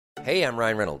Hey, I'm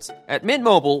Ryan Reynolds. At Mint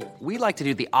Mobile, we like to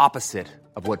do the opposite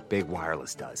of what Big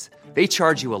Wireless does. They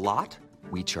charge you a lot,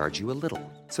 we charge you a little.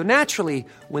 So naturally,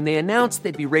 when they announced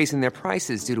they'd be raising their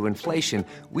prices due to inflation,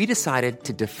 we decided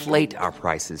to deflate our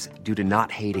prices due to not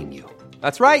hating you.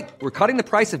 That's right. We're cutting the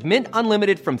price of Mint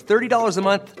Unlimited from $30 a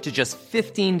month to just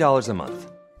 $15 a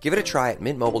month. Give it a try at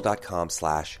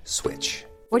mintmobile.com/switch.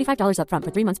 $45 up front for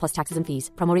 3 months plus taxes and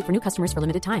fees. Promo rate for new customers for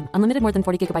limited time. Unlimited more than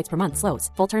 40 gigabytes per month. Slows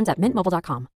full terms at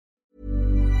mintmobile.com.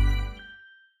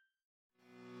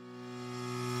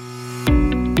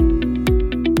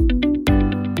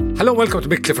 Hello and welcome to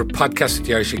Mick Clifford Podcast at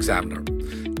the Irish Examiner.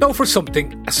 Now for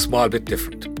something a small bit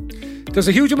different. There's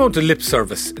a huge amount of lip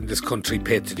service in this country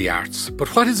paid to the arts, but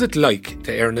what is it like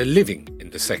to earn a living in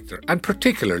the sector, and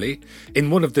particularly in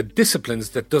one of the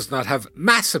disciplines that does not have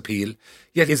mass appeal,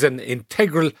 yet is an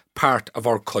integral part of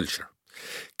our culture?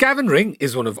 Gavan Ring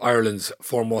is one of Ireland's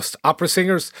foremost opera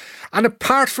singers, and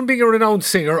apart from being a renowned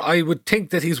singer, I would think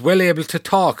that he's well able to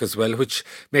talk as well, which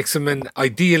makes him an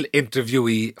ideal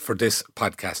interviewee for this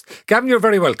podcast. Gavan, you're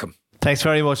very welcome. Thanks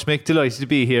very much, Mick. Delighted to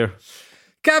be here.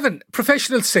 Gavan,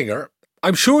 professional singer.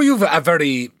 I'm sure you've a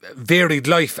very varied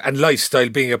life and lifestyle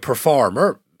being a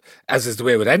performer, as is the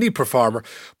way with any performer.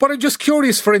 But I'm just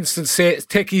curious, for instance, say,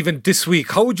 take even this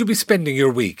week, how would you be spending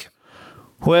your week?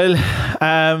 Well,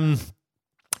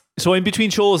 so in between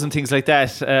shows and things like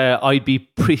that, I'd be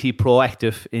pretty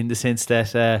proactive in the sense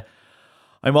that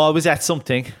I'm always at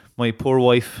something. My poor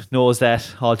wife knows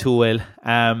that all too well.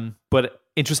 But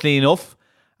interestingly enough,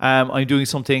 I'm doing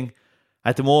something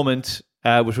at the moment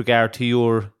with regard to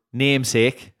your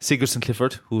namesake, Sigurdsson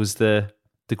Clifford, who is the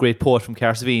great poet from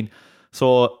Carsaveen.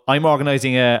 So I'm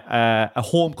organising a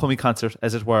homecoming concert,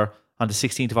 as it were, on the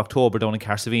 16th of October down in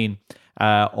Carsaveen,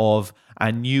 of a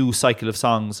new cycle of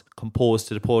songs composed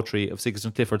to the poetry of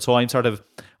Sigurdsson Clifford. So I'm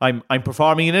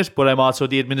performing in it, but I'm also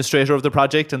the administrator of the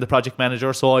project and the project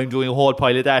manager. So I'm doing a whole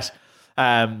pile of that.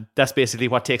 That's basically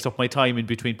what takes up my time in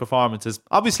between performances.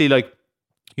 Obviously,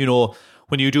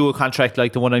 when you do a contract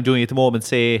like the one I'm doing at the moment,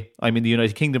 say I'm in the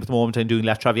United Kingdom at the moment, I'm doing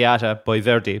La Traviata by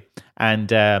Verdi,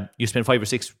 and you spend 5 or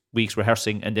 6 weeks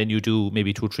rehearsing, and then you do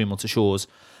maybe 2 or 3 months of shows.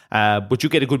 But you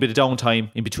get a good bit of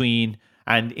downtime in between,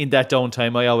 and in that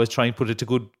downtime, I always try and put it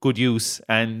to good use,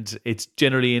 and it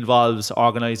generally involves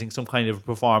organising some kind of a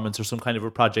performance or some kind of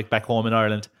a project back home in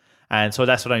Ireland. And so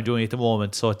that's what I'm doing at the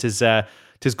moment. So it is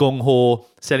gung-ho,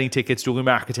 selling tickets, doing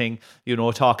marketing,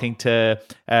 talking to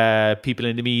people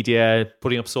in the media,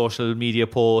 putting up social media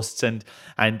posts, and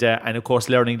of course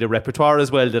learning the repertoire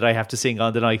as well that I have to sing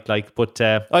on the night. But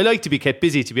I like to be kept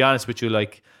busy, to be honest with you.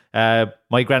 My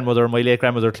late grandmother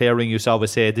Claire Ring used to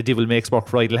always say, the devil makes work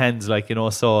for idle hands,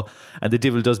 so, and the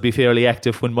devil does be fairly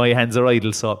active when my hands are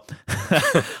idle. So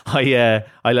I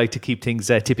like to keep things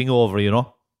tipping over,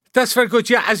 That's very good.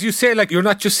 Yeah, as you say, you're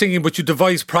not just singing, but you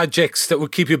devise projects that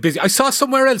would keep you busy. I saw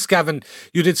somewhere else, Gavan,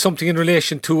 you did something in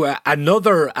relation to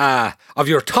another of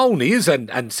your townies, and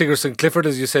Sigurdsson Clifford,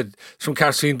 as you said, from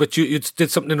Carsaveen, but you did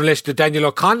something in relation to Daniel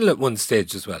O'Connell at one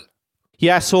stage as well.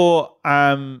 Yeah, so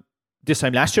this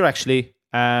time last year, actually,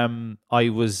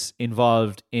 I was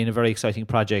involved in a very exciting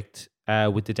project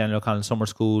with the Daniel O'Connell Summer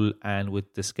School and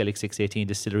with the Skellig 618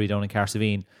 distillery down in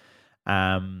Carsaveen.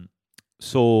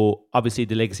 So obviously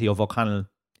the legacy of O'Connell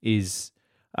is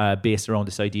based around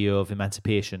this idea of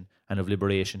emancipation and of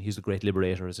liberation. He's a great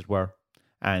liberator, as it were.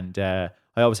 And I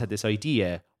always had this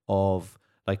idea of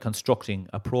constructing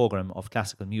a program of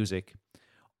classical music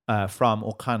from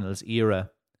O'Connell's era.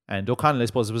 And O'Connell, I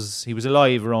suppose, he was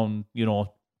alive around, I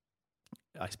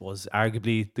suppose,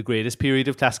 arguably the greatest period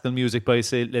of classical music,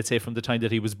 let's say from the time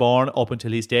that he was born up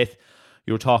until his death.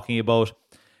 You were talking about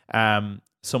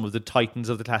some of the titans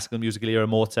of the classical musical era: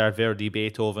 Mozart, Verdi,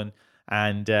 Beethoven,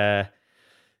 and I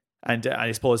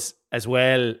suppose as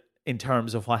well, in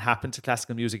terms of what happened to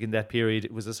classical music in that period,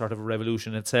 it was a sort of a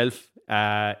revolution itself.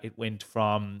 It went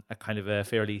from a kind of a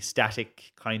fairly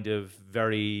static, kind of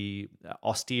very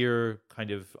austere kind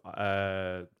of,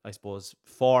 I suppose,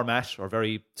 format, or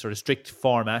very sort of strict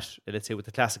format, let's say, with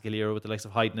the classical era, with the likes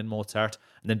of Haydn and Mozart.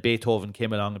 And then Beethoven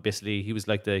came along, and basically he was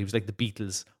like the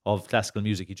Beatles of classical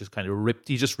music. He just kind of ripped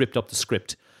up the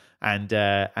script and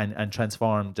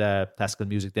transformed classical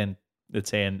music then,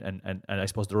 let's say, and I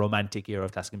suppose the romantic era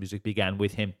of classical music began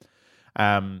with him.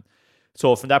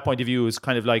 So from that point of view, it's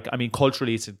kind of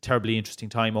culturally, it's a terribly interesting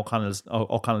time, O'Connell's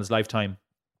lifetime,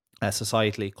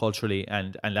 societally, culturally,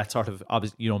 and that sort of,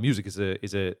 obviously, music is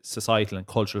a societal and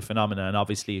cultural phenomena, and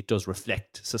obviously it does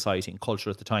reflect society and culture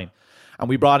at the time. And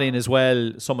we brought in as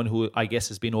well someone who I guess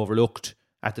has been overlooked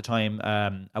at the time,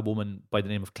 a woman by the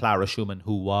name of Clara Schumann,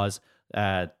 who was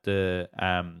the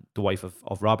wife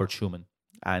of Robert Schumann.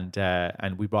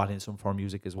 and we brought in some for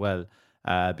music as well,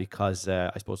 because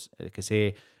I suppose, like I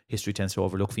say, history tends to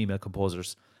overlook female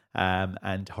composers,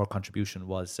 and her contribution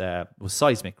was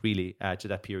seismic, really, to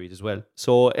that period as well.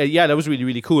 So yeah, that was really,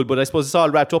 really cool. But I suppose it's all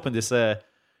wrapped up in this,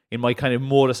 in my kind of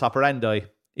modus operandi,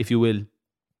 if you will,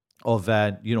 of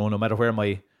no matter where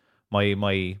my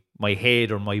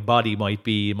head or my body might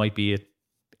be at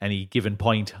any given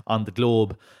point on the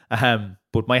globe,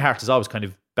 but my heart is always kind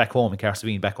of back home in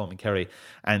Carsaveen, back home in Kerry,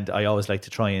 and I always like to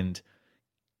try and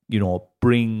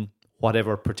bring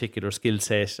whatever particular skill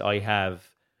set I have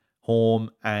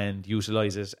home and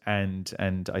utilize it, and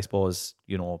I suppose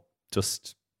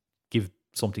just give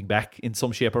something back in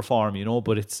some shape or form,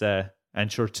 but it's and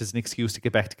sure, it's an excuse to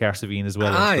get back to Carsaveen as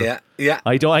well. Yeah.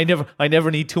 I never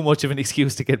need too much of an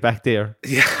excuse to get back there.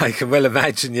 Yeah, I can well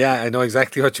imagine. Yeah, I know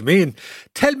exactly what you mean.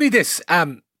 Tell me this: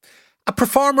 a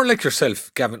performer like yourself,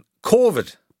 Gavin,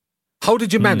 COVID, how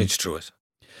did you manage through it?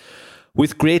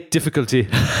 With great difficulty.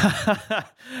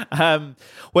 Well,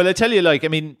 I tell you,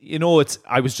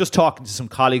 I was just talking to some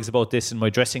colleagues about this in my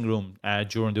dressing room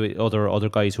during the other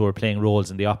guys who are playing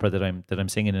roles in the opera that I'm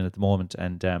singing in at the moment,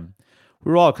 and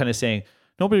we were all kind of saying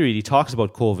nobody really talks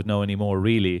about COVID now anymore.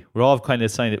 Really, we're all kind of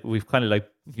saying that we've kind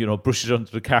of brushed it under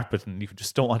the carpet, and you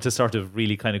just don't want to sort of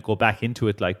really kind of go back into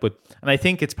it. And I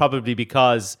think it's probably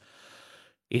because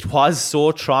it was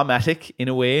so traumatic in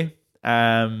a way.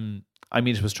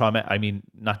 It was trauma.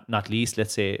 Not least,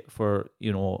 let's say, for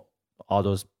all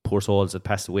those poor souls that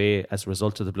passed away as a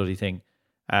result of the bloody thing.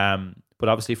 But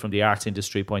obviously, from the arts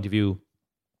industry point of view,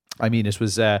 it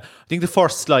was. I think the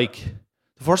first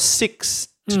 6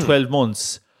 to 12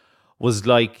 months was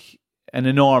like an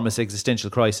enormous existential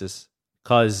crisis,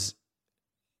 because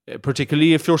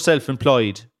particularly if you're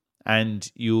self-employed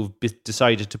and you've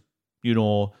decided to,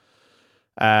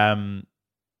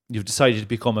 you've decided to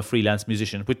become a freelance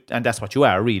musician, and that's what you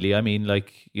are, really.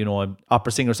 An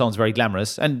opera singer sounds very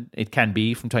glamorous, and it can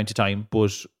be from time to time,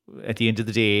 but at the end of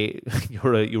the day,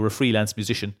 you're a freelance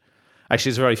musician.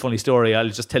 Actually, it's a very funny story. I'll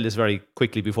just tell this very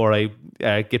quickly before I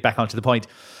get back onto the point.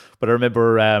 But I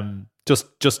remember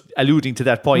just alluding to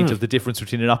that point of the difference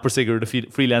between an opera singer and a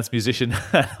freelance musician,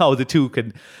 how the two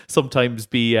can sometimes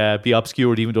be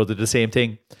obscured, even though they're the same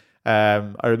thing.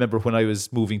 I remember when I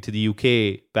was moving to the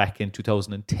UK back in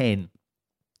 2010,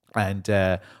 and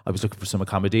I was looking for some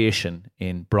accommodation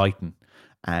in Brighton,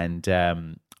 and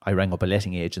I rang up a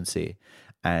letting agency,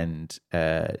 and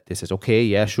they said, okay,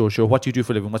 yeah, sure, what do you do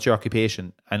for a living? What's your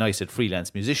occupation? And I said,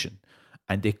 freelance musician.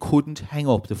 And they couldn't hang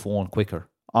up the phone quicker.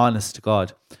 Honest to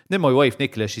God. And then my wife,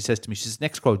 Nicola, she says to me, she says,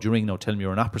 next crowd you ring now, tell me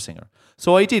you're an opera singer.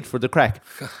 So I did, for the crack.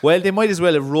 Well, they might as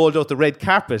well have rolled out the red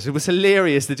carpet. It was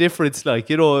hilarious, the difference.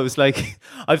 It was like,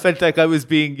 I felt like I was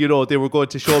being, they were going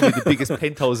to show me the biggest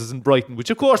penthouses in Brighton, which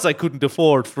of course I couldn't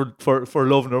afford for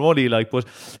love nor money. But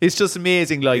it's just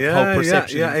amazing, how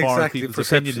perception informs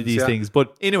people's opinion of these things.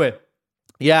 But anyway,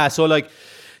 so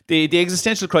the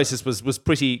existential crisis was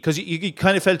pretty, because you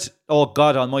kind of felt, oh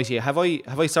God Almighty, have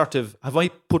I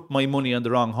put my money on the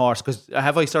wrong horse?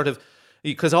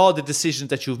 Because all the decisions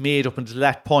that you've made up until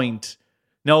that point,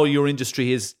 now your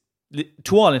industry is,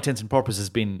 to all intents and purposes,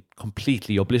 been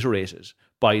completely obliterated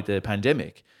by the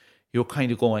pandemic. You're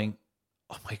kind of going,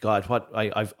 oh my God, what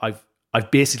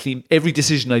I've basically, every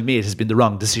decision I've made has been the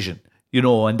wrong decision,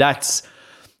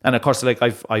 and of course,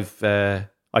 I've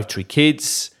 3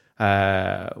 kids.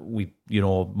 We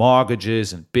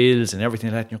mortgages and bills and everything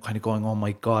like that, and you're kind of going, oh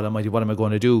my God Almighty, what am I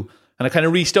going to do? And I kind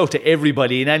of reached out to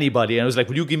everybody and anybody, and I was like,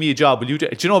 will you give me a job? Will you do?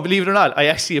 Believe it or not, I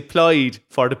actually applied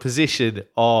for the position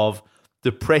of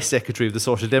the press secretary of the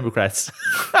Social Democrats.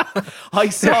 I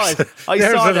saw it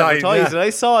advertised, and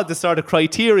I saw the sort of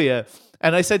criteria,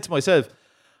 and I said to myself,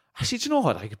 actually, do you know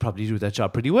what? I could probably do that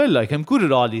job pretty well. I'm good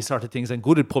at all these sort of things. I'm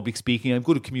good at public speaking. I'm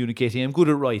good at communicating. I'm good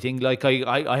at writing.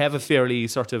 I have a fairly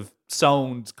sort of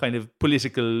sound kind of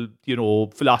political,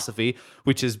 philosophy,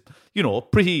 which is,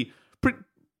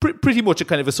 pretty much a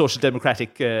kind of a social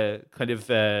democratic kind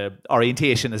of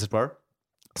orientation, as it were.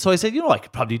 So I said, I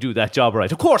could probably do that job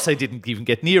right. Of course, I didn't even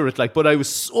get near it, but I was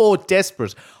so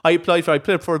desperate. I applied for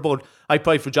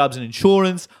jobs in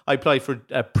insurance. I applied for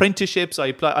apprenticeships. I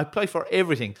applied for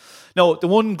everything. Now, the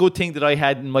one good thing that I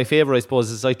had in my favour, I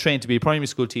suppose, is I trained to be a primary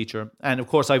school teacher. And of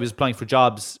course, I was applying for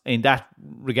jobs in that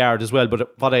regard as well.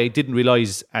 But what I didn't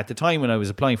realise at the time when I was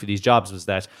applying for these jobs was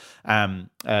that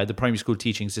the primary school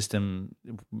teaching system,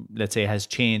 let's say, has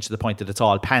changed to the point that it's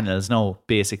all panels now,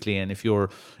 basically. And if you're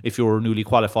newly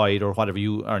qualified or whatever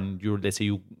let's say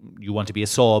you want to be a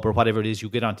sub or whatever it is, you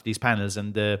get onto these panels,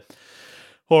 and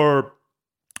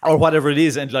or whatever it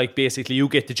is, and like basically you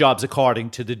get the jobs according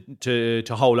to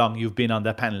to how long you've been on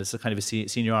that panel. It's a kind of a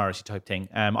seniority type thing.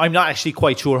 I'm not actually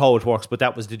quite sure how it works, but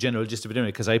that was the general gist of it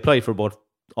anyway, because I applied for about,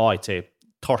 I'd say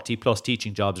 30 plus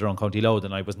teaching jobs around County Louth,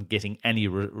 and I wasn't getting any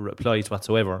replies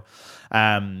whatsoever.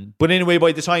 But anyway,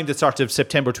 by the time that sort of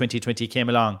September 2020 came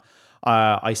along,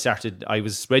 I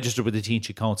was registered with the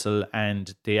Teaching Council,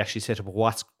 and they actually set up a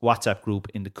WhatsApp group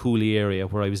in the Cooley area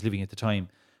where I was living at the time,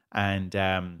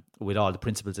 and with all the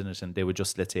principals in it, and they would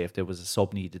just, let's say, if there was a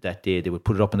sub needed that day, they would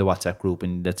put it up in the WhatsApp group,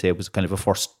 and let's say it was kind of a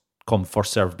first come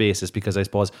first served basis, because I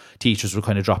suppose teachers were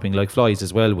kind of dropping like flies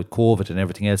as well with COVID and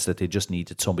everything else, that they just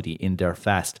needed somebody in there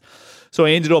fast. So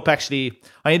I ended up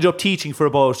teaching for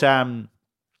about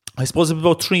I suppose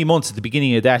about 3 months at the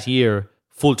beginning of that year,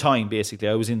 full time basically.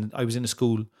 I was in a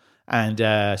school, and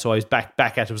so I was back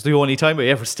at it. It was the only time I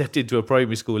ever stepped into a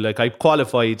primary school. Like, I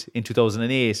qualified in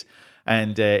 2008,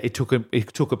 and it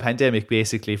took a pandemic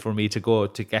basically for me to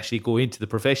actually go into the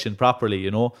profession properly,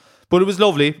 you know. But it was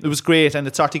lovely, it was great, and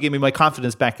it sort of gave me my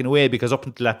confidence back in a way, because up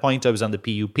until that point I was on the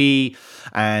PUP,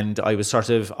 and I was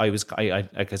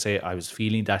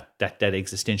feeling that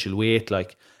existential weight,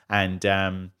 like, and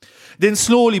then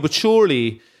slowly but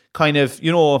surely, kind of,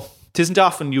 you know, it isn't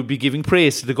often you'd be giving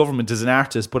praise to the government as an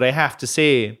artist, but I have to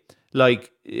say, like,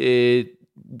 with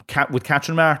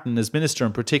Catherine Martin as minister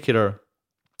in particular,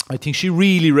 I think she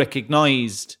really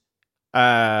recognised,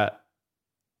 number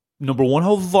one,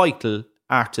 how vital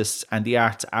artists and the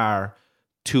arts are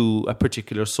to a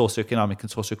particular socioeconomic and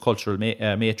sociocultural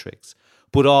matrix,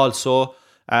 but also,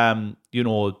 you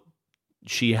know,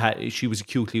 she was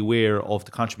acutely aware of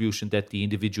the contribution that the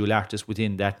individual artist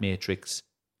within that matrix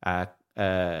of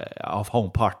how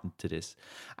important it is,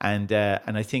 and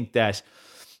I think that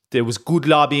there was good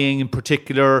lobbying, in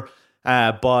particular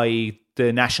by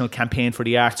the National Campaign for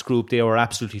the Arts Group. They were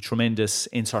absolutely tremendous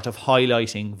in sort of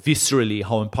highlighting viscerally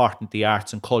how important the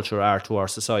arts and culture are to our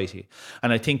society.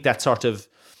 And I think that sort of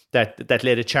that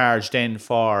led a charge then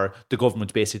for the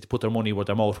government basically to put their money where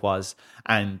their mouth was,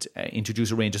 and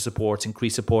introduce a range of supports,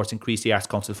 increase the Arts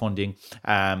Council funding,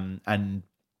 and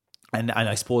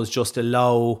I suppose just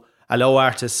allow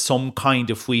artists some kind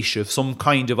of fuish, some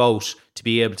kind of out to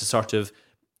be able to sort of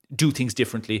do things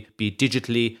differently, be it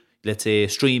digitally, let's say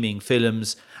streaming,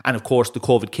 films, and of course the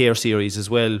COVID Care series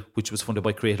as well, which was funded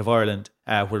by Creative Ireland,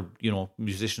 where, you know,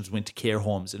 musicians went to care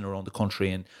homes in and around the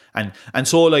country, and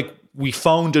so, like, we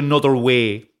found another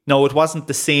way. Now, it wasn't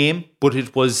the same, but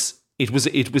it was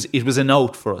an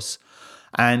out for us.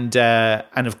 And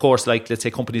of course, like, let's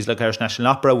say companies like Irish National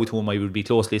Opera, with whom I would be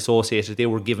closely associated, they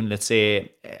were given, let's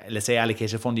say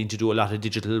allocated funding to do a lot of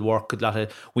digital work.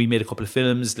 We made a couple of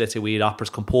films. Let's say we had operas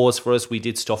composed for us. We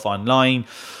did stuff online.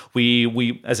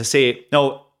 We as I say,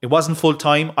 now, it wasn't full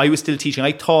time. I was still teaching.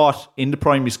 I taught in the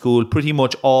primary school pretty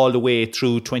much all the way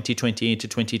through 2020 into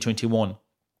 2021,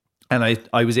 and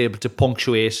I was able to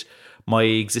punctuate my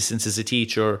existence as a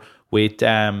teacher with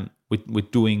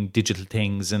doing digital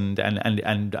things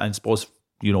and suppose,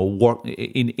 you know, work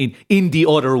in the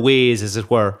other ways, as it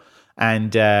were.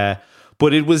 And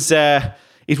but it was a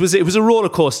roller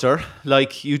coaster.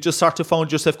 Like, you just sort of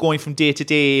found yourself going from day to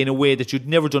day in a way that you'd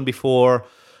never done before.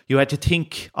 You had to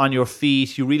think on your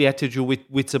feet. You really had to do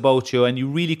wits about you, and you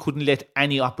really couldn't let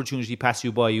any opportunity pass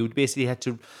you by. You basically had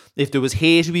to, if there was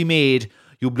hay to be made,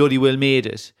 you bloody well made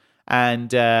it.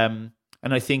 And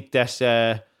I think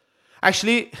that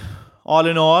actually, all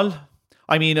in all,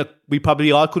 I mean, we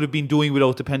probably all could have been doing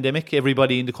without the pandemic,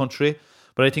 everybody in the country.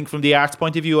 But I think from the arts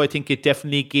point of view, I think it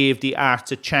definitely gave the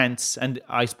arts a chance. And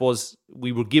I suppose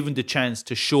we were given the chance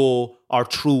to show our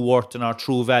true worth and our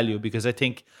true value, because I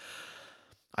think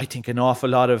an awful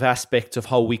lot of aspects of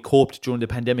how we coped during the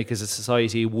pandemic as a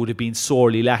society would have been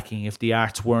sorely lacking if the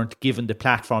arts weren't given the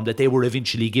platform that they were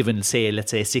eventually given, say,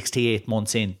 let's say 6 to 8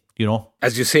 months in, you know.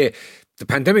 As you say, the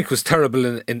pandemic was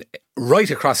terrible in right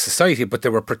across society, but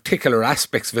there were particular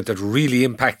aspects of it that really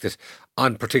impacted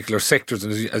on particular sectors.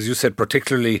 And as you said,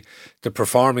 particularly the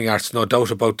performing arts, no doubt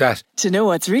about that. To know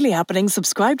what's really happening,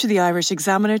 subscribe to the Irish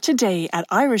Examiner today at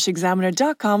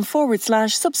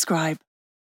irishexaminer.com/subscribe.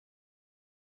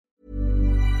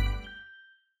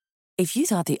 If you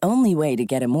thought the only way to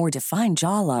get a more defined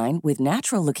jawline with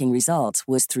natural-looking results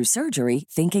was through surgery,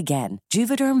 think again.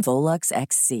 Juvederm Volux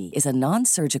XC is a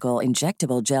non-surgical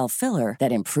injectable gel filler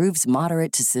that improves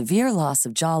moderate to severe loss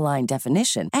of jawline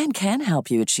definition and can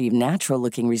help you achieve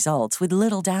natural-looking results with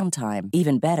little downtime.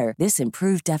 Even better, this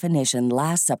improved definition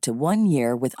lasts up to 1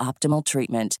 year with optimal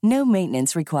treatment. No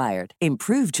maintenance required.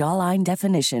 Improve jawline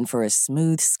definition for a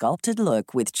smooth, sculpted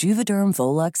look with Juvederm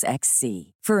Volux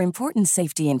XC. For important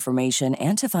safety information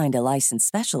and to find a licensed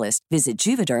specialist, visit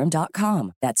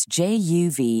Juvederm.com. That's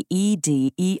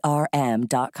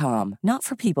JUVEDERM.com. Not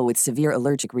for people with severe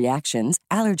allergic reactions,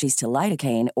 allergies to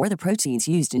lidocaine, or the proteins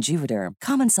used in Juvederm.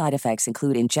 Common side effects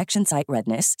include injection site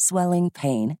redness, swelling,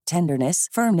 pain, tenderness,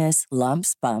 firmness,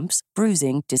 lumps, bumps,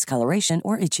 bruising, discoloration,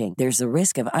 or itching. There's a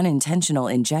risk of unintentional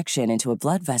injection into a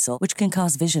blood vessel, which can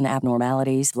cause vision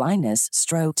abnormalities, blindness,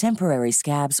 stroke, temporary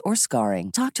scabs, or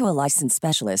scarring. Talk to a licensed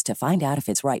specialist to find out if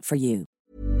it's right for you.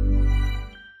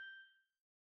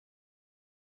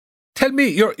 Tell me,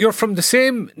 you're from the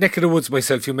same neck of the woods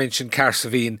myself. You mentioned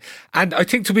Carsavine, and I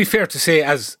think to be fair to say,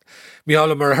 as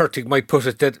Miala Murhertig might put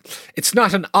it, that it's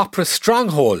not an opera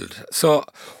stronghold. So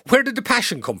where did the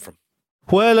passion come from?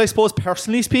 Well, I suppose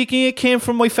personally speaking, it came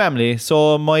from my family.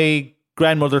 So my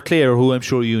grandmother Claire, who I'm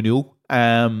sure you knew,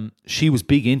 she was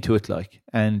big into it, like,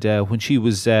 and when she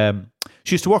was,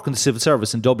 she used to work in the civil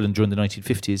service in Dublin during the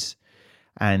 1950s,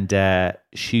 and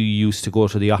she used to go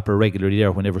to the opera regularly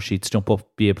there whenever she'd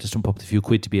be able to stump up the few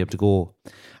quid to be able to go.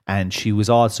 And she was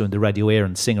also in the Radio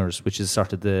Éireann Singers, which is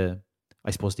sort of the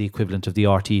equivalent of the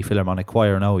RT Philharmonic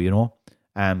Choir now, you know.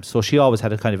 So she always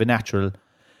had a kind of a natural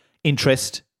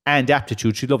interest and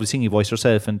aptitude. She loved the singing voice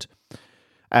herself, and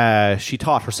she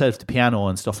taught herself the piano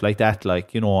and stuff like that.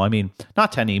 Like, you know, I mean,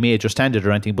 not to any major standard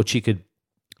or anything, but she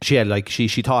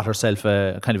taught herself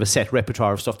a kind of a set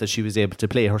repertoire of stuff that she was able to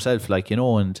play herself, like, you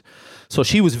know. And so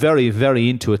she was very, very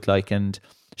into it, like, and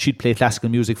she'd play classical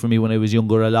music for me when I was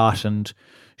younger a lot. And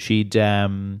she'd,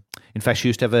 in fact, she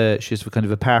used to have kind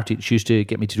of a party. She used to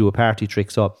get me to do a party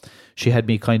trick. So she had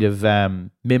me kind of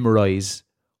memorize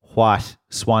what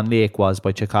Swan Lake was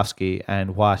by Tchaikovsky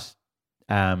and what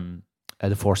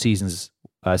the Four Seasons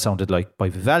sounded like by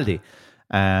Vivaldi.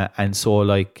 And so,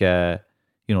 like,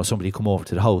 you know, somebody come over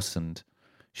to the house and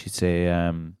she'd say,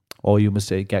 oh, you must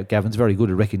say, Gavin's very good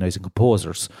at recognising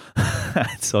composers.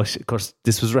 So, of course,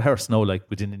 this was rehearsed now, like,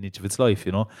 within an inch of its life,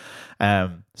 you know.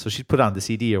 So she'd put on the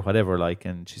CD or whatever, like,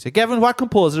 and she'd say, Gavin, what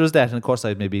composer is that? And, of course,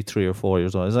 I'd maybe 3 or 4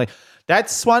 years old. I was like,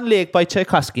 that's Swan Lake by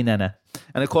Tchaikovsky, Nana.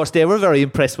 And, of course, they were very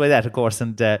impressed by that, of course,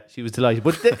 and she was delighted.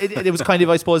 But it was kind of,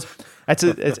 I suppose,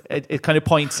 it kind of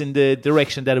points in the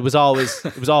direction that it was always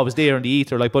there in the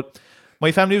ether, like. But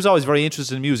my family was always very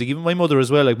interested in music, even my mother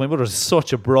as well. Like, my mother has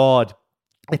such a broad,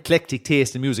 eclectic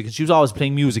taste in music, and she was always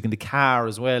playing music in the car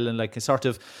as well. And, like, a sort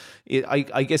of,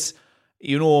 I guess,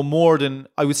 you know, more than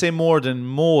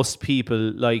most people,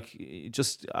 like,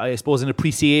 just, I suppose, an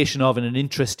appreciation of and an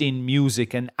interest in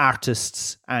music and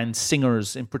artists and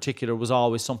singers in particular was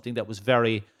always something that was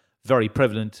very, very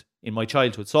prevalent in my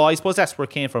childhood. So I suppose that's where it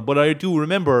came from. But I do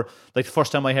remember, like, the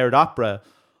first time I heard opera,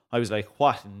 I was like,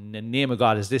 what in the name of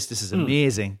God is this? This is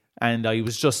amazing. And I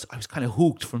was kind of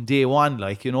hooked from day one,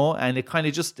 like, you know, and it kind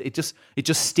of just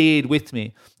stayed with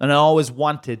me. And I always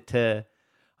wanted to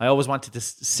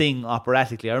sing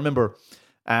operatically. I remember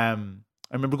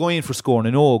going in for Scorn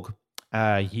and Og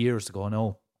years ago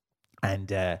now, and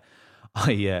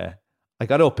I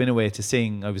got up in a way to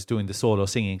sing. I was doing the solo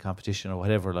singing competition or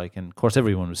whatever, like, and of course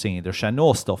everyone was singing their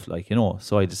Chanot stuff, like, you know.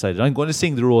 So I decided I'm going to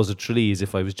sing the Rose of Tralee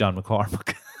if I was John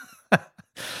McCormack.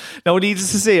 Now,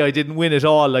 needless to say, I didn't win at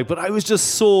all, like, but I was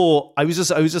just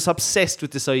obsessed with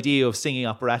this idea of singing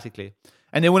operatically.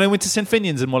 And then when I went to St.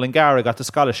 Finian's in Mullingar, I got the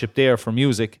scholarship there for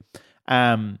music.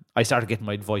 I started getting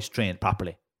my voice trained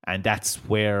properly, and that's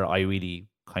where I really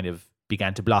kind of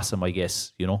began to blossom, I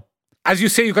guess, you know. As you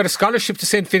say, you got a scholarship to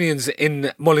St. Finian's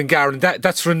in Mullingar, and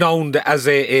that's renowned as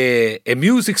a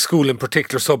music school in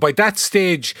particular. So by that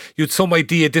stage, you had some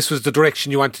idea this was the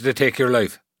direction you wanted to take your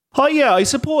life. Oh yeah, I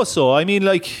suppose so. I mean,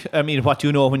 what do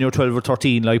you know when you're 12 or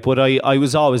 13? Like, but I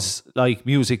was always, like,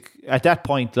 music at that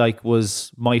point, like,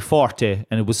 was my forte,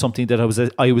 and it was something that I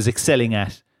was excelling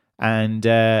at. And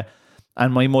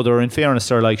my mother, in fairness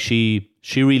to her, like, she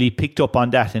really picked up on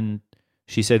that, and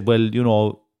she said, well, you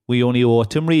know, we only owe it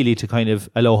to him really to kind of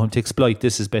allow him to exploit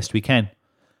this as best we can.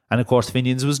 And of course,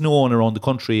 Finian's was known around the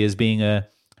country as being a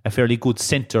fairly good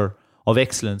centre of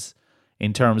excellence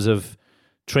in terms of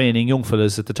training young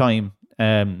fellas at the time.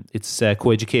 It's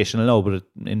co-educational now, but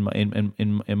in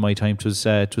my time it was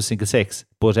single sex.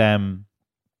 But at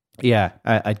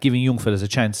giving young fellas a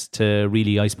chance to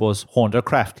really, I suppose, hone their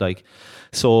craft. Like,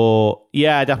 so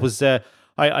yeah, that was.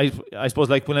 I suppose,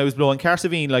 like, when I was blowing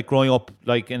Carsavine, like, growing up,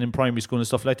 like, and in primary school and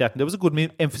stuff like that, and there was a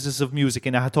good emphasis of music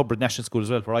in Ahatubra National School as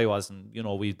well, where I was, and, you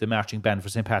know, we the marching band for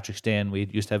St. Patrick's Day, and we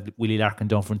used to have Willie Larkin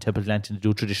down from Temple Lantern to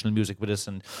do traditional music with us,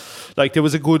 and, like, there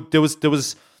was a good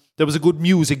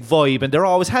music vibe, and there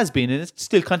always has been, and it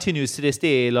still continues to this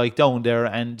day, like, down there.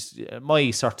 And my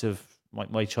sort of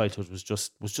my childhood was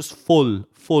just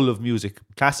full of music,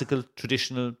 classical,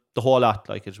 traditional, the whole lot.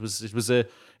 Like it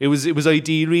was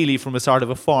ideal really from a sort of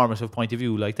a formative point of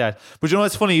view like that. But you know,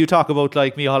 it's funny you talk about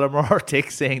like Micheál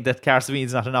Martic saying that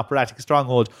Carcevines not an operatic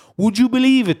stronghold. Would you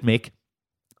believe it, Mick?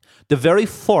 The very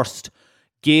first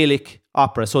Gaelic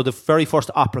opera, so the very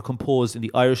first opera composed in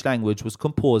the Irish language, was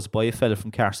composed by a fella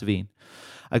from Carcevine,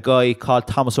 a guy called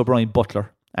Thomas O'Brien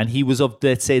Butler. And he was of,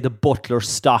 let's say, the Butler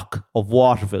stock of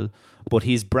Waterville, but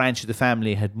his branch of the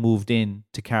family had moved in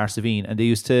to Carcevine, and they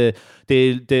used to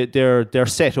their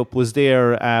setup was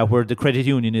there where the credit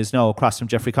union is now, across from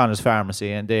Jeffrey Connor's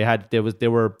pharmacy, and they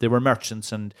were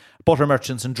merchants and butter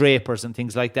merchants and drapers and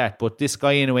things like that. But this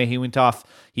guy anyway, he went off.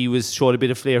 He showed a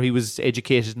bit of flair. He was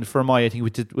educated in Fermoy. I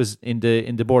think he was in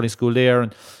the boarding school there,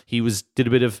 and he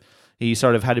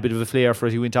sort of had a bit of a flair for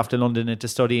it. He went off to London to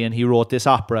study, and he wrote this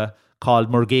opera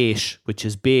called Murgaish, which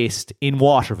is based in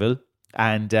Waterville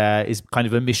and is kind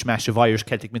of a mishmash of Irish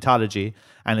Celtic mythology,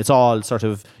 and it's all sort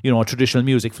of, you know, traditional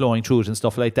music flowing through it and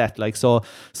stuff like that. Like so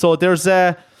there's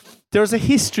a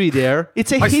history there.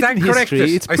 It's a hidden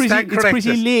history. It's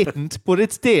pretty latent, but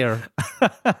it's there.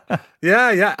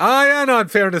 Yeah. Oh, yeah, no, in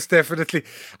fairness, definitely.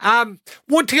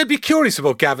 One thing I'd be curious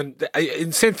about, Gavin,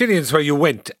 in St. Finian's where you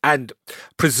went, and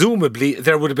presumably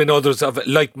there would have been others of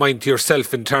like mind to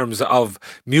yourself in terms of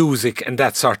music and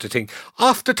that sort of thing.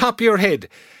 Off the top of your head,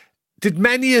 did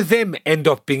many of them end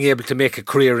up being able to make a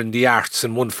career in the arts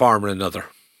in one form or another?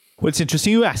 Well, it's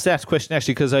interesting you asked that question,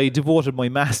 actually, because I devoted my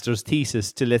master's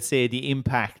thesis to, let's say, the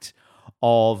impact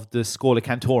of the Scola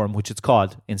Cantorum, which it's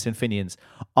called in St. Finian's,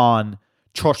 on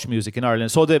church music in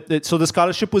Ireland. So the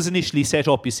scholarship was initially set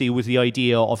up, you see, with the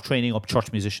idea of training up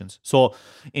church musicians. So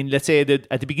let's say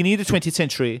at the beginning of the 20th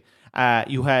century,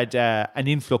 you had an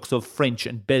influx of French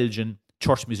and Belgian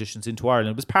church musicians into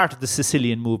Ireland. It was part of the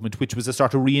Sicilian movement, which was a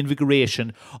sort of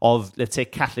reinvigoration of, let's say,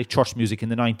 Catholic church music in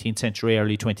the 19th century,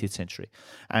 early 20th century.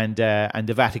 And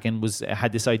the Vatican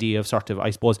had this idea of sort of,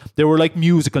 I suppose, they were like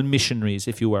musical missionaries,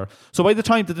 if you were. So by the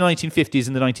time that the 1950s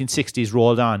and the 1960s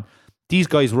rolled on, these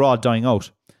guys were all dying out.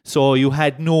 So you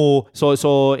had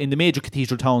so in the major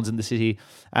cathedral towns in the city,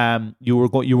 you were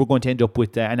going to end up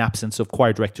with an absence of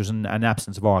choir directors and an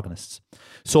absence of organists.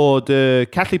 So the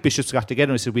Catholic bishops got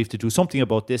together and said, we have to do something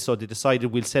about this. So they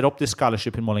decided, we'll set up this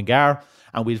scholarship in Mullingar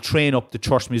and we'll train up the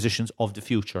church musicians of the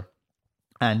future.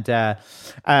 And I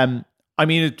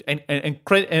mean,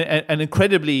 an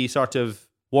incredibly sort of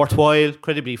worthwhile,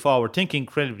 incredibly forward-thinking,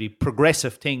 incredibly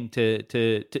progressive thing to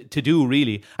do,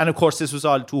 really. And of course, this was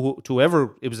all to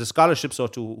whoever. It was a scholarship, so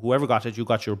to whoever got it, you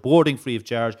got your boarding free of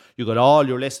charge. You got all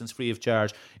your lessons free of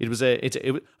charge. It was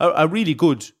a really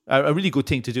good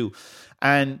thing to do.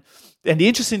 And the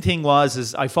interesting thing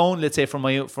is I found, let's say, from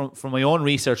my own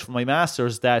research, from my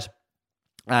masters, that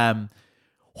while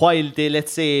they,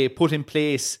 let's say, put in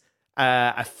place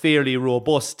a fairly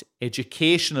robust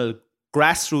educational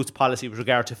grassroots policy with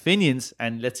regard to Finians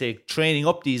and, let's say, training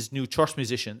up these new church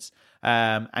musicians,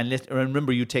 and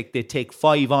remember, they take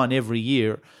 5 on every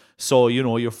year. So, you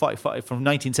know, you're five from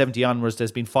 1970 onwards.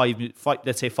 There's been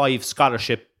five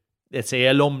scholarship, let's say,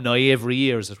 alumni every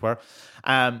year, as it were.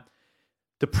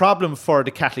 The problem for the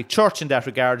Catholic Church in that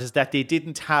regard is that they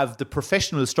didn't have the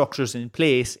professional structures in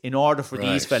place in order for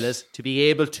these fellas to be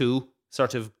able to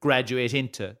sort of graduate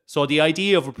into. So the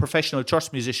idea of a professional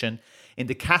church musician in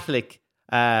the Catholic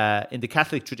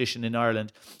tradition in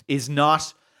Ireland is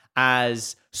not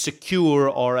as secure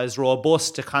or as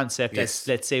robust a concept as,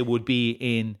 let's say, would be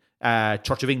in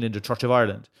Church of England or Church of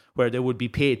Ireland, where there would be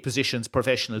paid positions,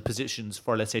 professional positions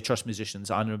for, let's say, church musicians,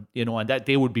 and that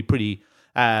they would be pretty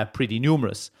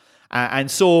numerous.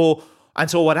 And so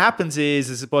what happens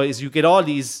is you get all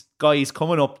these guys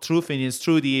coming up through Finians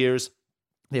through the years.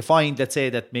 They find, let's say,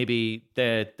 that maybe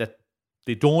that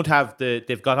they don't have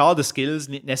they've got all the skills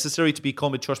necessary to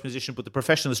become a church musician, but the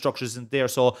professional structure isn't there.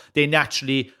 So they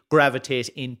naturally gravitate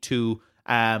into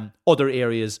other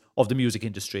areas of the music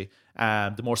industry,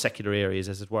 the more secular areas,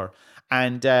 as it were.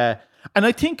 And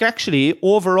I think actually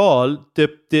overall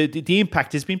the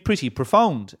impact has been pretty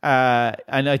profound.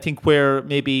 And I think where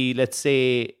maybe, let's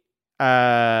say,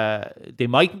 they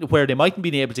mightn't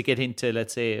been able to get into,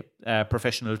 let's say,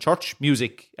 professional church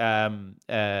music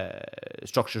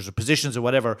structures or positions or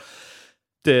whatever,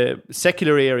 the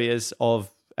secular areas of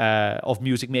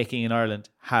music making in Ireland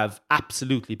have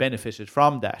absolutely benefited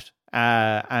from that.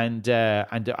 And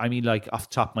I mean, like, off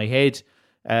the top of my head,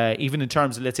 even in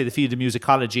terms of, let's say, the field of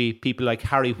musicology, people like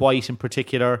Harry White in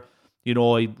particular, you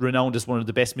know, renowned as one of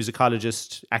the best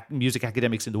musicologists, music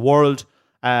academics in the world.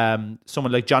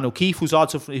 Someone like John O'Keefe, who's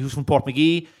from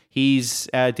Portmagee, he's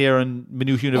there in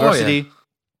Maynooth University.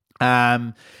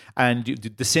 And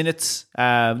the Synods,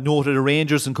 noted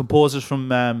arrangers and composers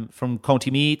from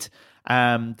County Meath,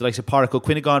 the likes of Pádraig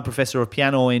O'Quinnegan, professor of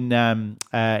piano in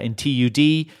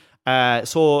TUD.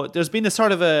 So there's been a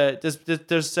sort of there's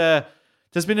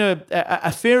been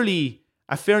a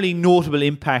fairly notable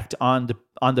impact on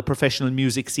the professional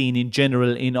music scene in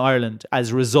general in Ireland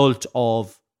as a result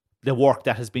of the work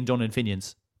that has been done in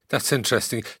Finian's. That's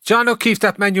interesting. John O'Keefe,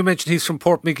 that man you mentioned, he's from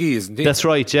Portmagee, isn't he? That's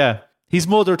right, yeah. His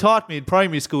mother taught me in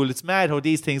primary school. It's mad how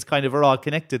these things kind of are all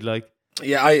connected, like.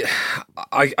 Yeah,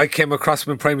 I came across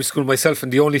him in primary school myself,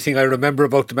 and the only thing I remember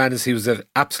about the man is he was an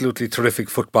absolutely terrific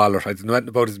footballer. I didn't know anything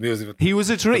about his music. He was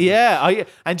and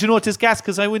you know what, this gas,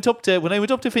 because when I went up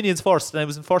to Finian's first, and I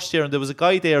was in first year, and there was a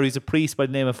guy there, he's a priest by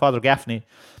the name of Father Gaffney,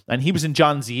 and he was in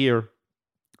John's year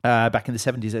back in the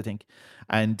 70s, I think.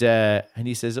 And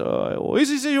he says, he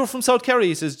says, you're from South Kerry.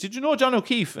 He says, did you know John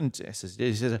O'Keefe? And he says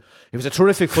he was a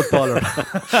terrific footballer.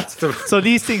 So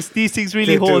these things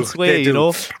really hold sway, you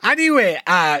know. Anyway,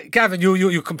 Gavin,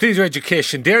 you completed your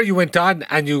education there. You went on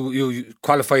and you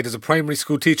qualified as a primary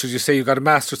school teacher. You say you got a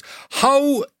master's.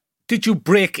 How did you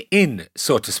break in,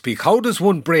 so to speak? How does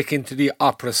one break into the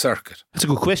opera circuit? That's a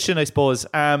good question, I suppose.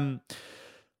 I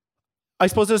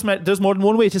suppose there's more than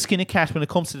one way to skin a cat when it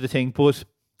comes to the thing, but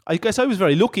I guess I was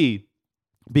very lucky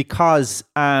because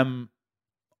I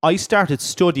started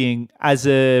studying as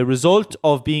a result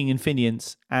of being in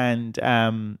Finian's and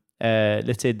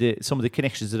let's say some of the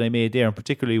connections that I made there, and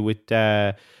particularly with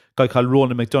a guy called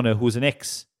Ronan McDonough, who's an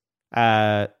ex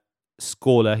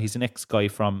Scola. He's an ex guy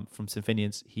from St.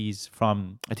 Finian's. I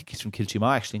think he's from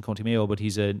Kilchima actually in County Mayo, but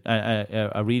he's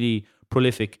a really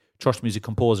prolific church music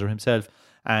composer himself.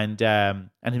 And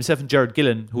himself and Gerard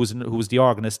Gillen, who was the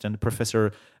organist and the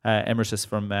professor emeritus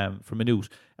from Maynooth.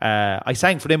 I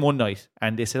sang for them one night,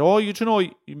 and they said, "Oh, you know,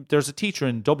 there's a teacher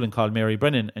in Dublin called Mary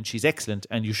Brennan, and she's excellent,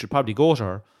 and you should probably go to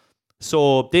her."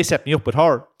 So they set me up with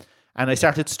her, and I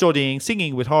started studying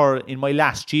singing with her in my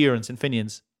last year in St.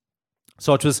 Finian's.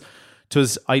 So it was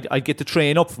I'd get the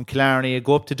train up from Killarney, I'd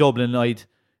go up to Dublin, I'd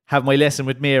have my lesson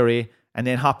with Mary, and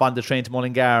then hop on the train to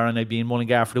Mullingar, and I'd be in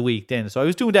Mullingar for the week then. So I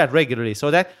was doing that regularly. So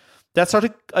that sort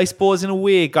of, I suppose, in a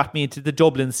way, got me into the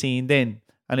Dublin scene then.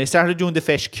 And I started doing the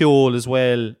Feis Ceol as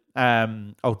well,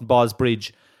 out in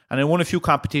Ballsbridge. And I won a few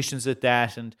competitions at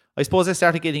that. And I suppose I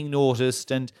started getting noticed.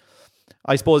 And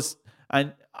I suppose,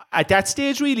 and at that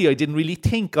stage, really, I didn't really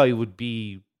think I would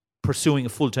be pursuing a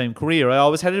full-time career. I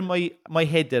always had it in my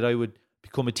head that I would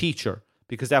become a teacher,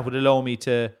 because that would allow me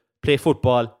to play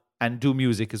football and do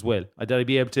music as well. That I'd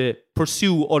be able to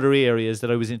pursue other areas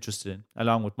that I was interested in,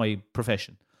 along with my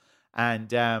profession.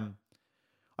 And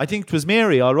I think it was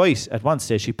Mary, all right, at one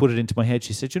stage, she put it into my head.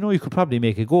 She said, you know, you could probably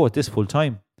make a go at this full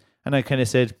time. And I kind of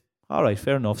said, all right,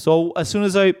 fair enough. So as soon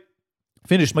as I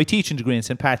finished my teaching degree in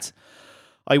St. Pat's,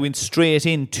 I went straight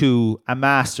into a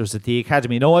master's at the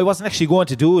academy. No, I wasn't actually going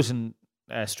to do it and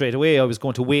straight away. I was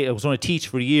going to wait. I was going to teach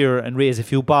for a year and raise a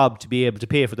few bob to be able to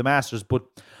pay for the master's. But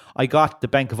I got the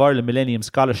Bank of Ireland Millennium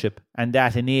Scholarship, and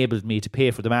that enabled me to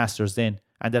pay for the Masters then,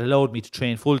 and that allowed me to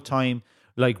train full-time,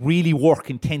 like really work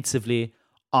intensively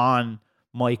on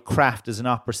my craft as an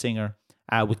opera singer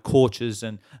with coaches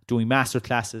and doing master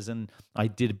classes. And I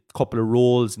did a couple of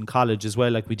roles in college as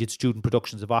well, like we did student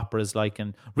productions of operas, like,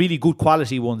 and really good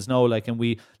quality ones now, like, and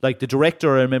we, like, the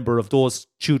director, I remember, of those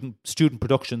student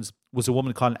productions was a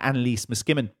woman called Annalise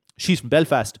Miskimmon. She's from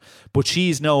Belfast, but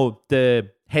she's now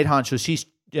the head honcho. She's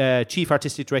Chief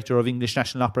Artistic Director of English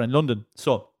National Opera in London.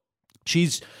 So she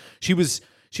was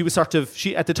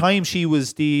at the time she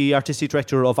was the Artistic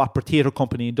Director of Opera Theatre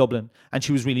Company in Dublin, and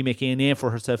she was really making a name for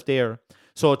herself there.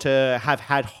 So to have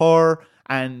had her,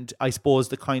 and I suppose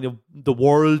the kind of the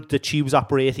world that she was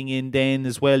operating in then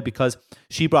as well, because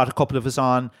she brought a couple of us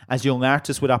on as young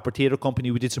artists with Opera Theatre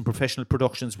Company. We did some professional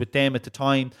productions with them at the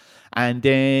time, and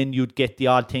then you'd get the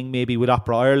odd thing maybe with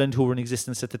Opera Ireland, who were in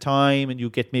existence at the time, and you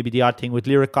get maybe the odd thing with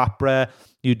Lyric Opera.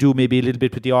 You do maybe a little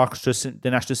bit with the orchestra,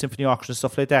 the National Symphony Orchestra,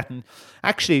 stuff like that. And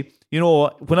actually, you know,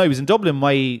 when I was in Dublin,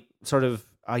 my sort of,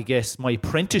 I guess, my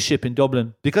apprenticeship in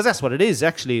Dublin, because that's what it is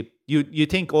actually. You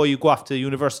think, oh, you go off to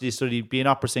university to study, be an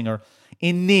opera singer.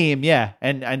 In name, yeah,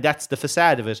 and that's the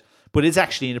facade of it. But it's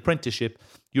actually an apprenticeship.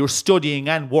 You're studying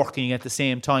and working at the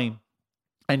same time,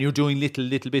 and you're doing little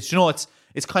bits. You know,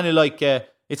 it's kind of like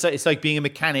it's like being a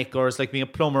mechanic, or it's like being a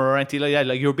plumber or anything like that.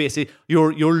 Like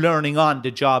you're learning on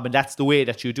the job, and that's the way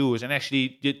that you do it. And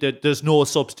actually, there's no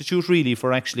substitute really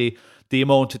for actually the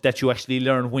amount that you actually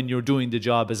learn when you're doing the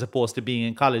job, as opposed to being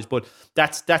in college. But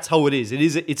that's how it is.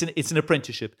 It's an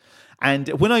apprenticeship. And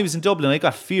when I was in Dublin, I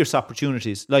got fierce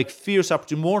opportunities,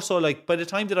 more so like by the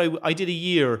time that I did a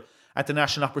year at the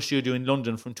National Opera Studio in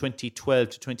London from 2012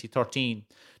 to 2013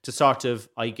 to sort of,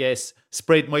 I guess,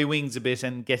 spread my wings a bit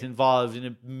and get involved in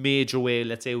a major way,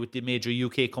 let's say, with the major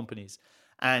UK companies.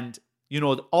 And,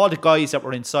 all the guys that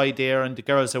were inside there and the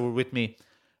girls that were with me,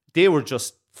 they were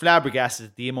just flabbergasted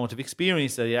at the amount of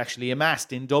experience that I actually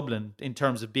amassed in Dublin in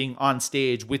terms of being on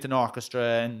stage with an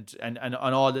orchestra and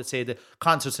all, let's say, the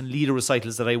concerts and leader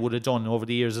recitals that I would have done over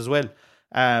the years as well.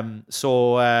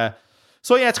 So yeah,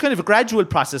 it's kind of a gradual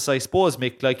process, I suppose,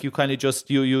 Mick. Like you kind of just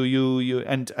you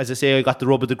and as I say, I got the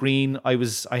rub of the green. I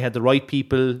had the right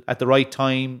people at the right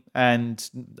time, and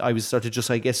I was sort of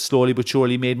just, I guess, slowly but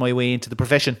surely made my way into the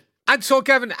profession. And so,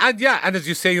 Gavin, and as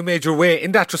you say, you made your way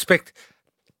in that respect.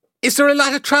 Is there a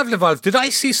lot of travel involved? Did I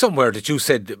see somewhere that you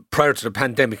said prior to the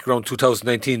pandemic, around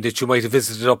 2019, that you might have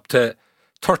visited up to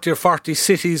 30 or 40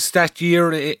 cities that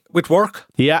year with work?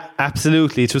 Yeah,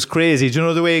 absolutely. It was crazy. Do you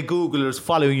know the way Google is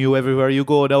following you everywhere you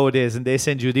go nowadays, and they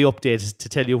send you the updates to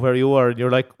tell you where you were, and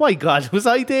you're like, my God, was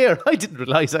I there? I didn't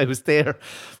realise I was there.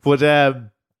 But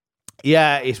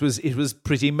yeah, it was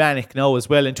pretty manic now as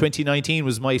well. And 2019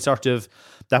 was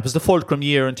that was the fulcrum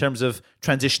year in terms of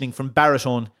transitioning from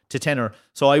baritone to tenor.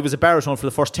 So I was a baritone for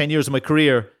the first 10 years of my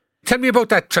career. Tell me about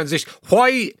that transition.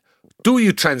 Why do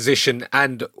you transition,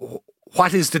 and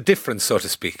what is the difference, so to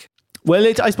speak? Well,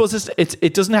 I suppose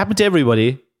it doesn't happen to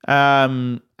everybody.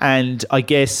 And I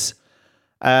guess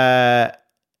so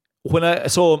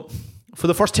for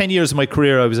the first 10 years of my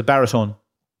career, I was a baritone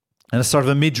and a sort of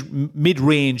a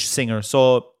mid-range singer.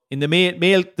 So in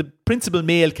the principal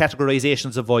male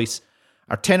categorizations of voice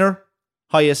are tenor,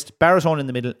 highest, baritone in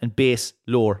the middle, and bass,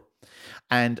 lower.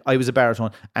 And I was a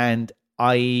baritone, and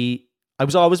I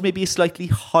was always maybe a slightly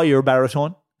higher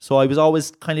baritone. So I was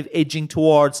always kind of edging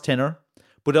towards tenor,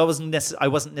 but I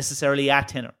wasn't necessarily at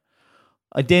tenor.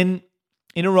 Then,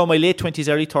 in around my late 20s,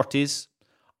 early 30s,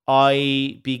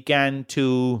 I began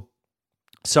to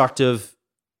sort of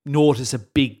notice a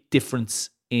big difference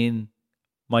in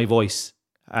my voice.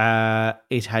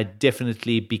 It had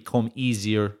definitely become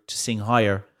easier to sing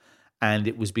higher, and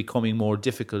it was becoming more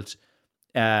difficult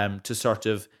to sort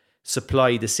of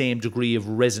supply the same degree of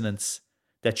resonance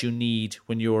that you need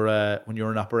when you're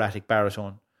an operatic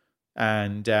baritone,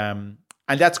 and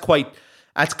that's quite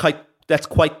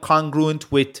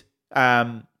congruent with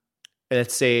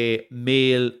let's say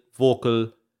male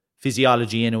vocal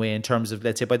physiology anyway, in terms of,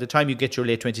 let's say, by the time you get your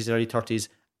late 20s, early 30s,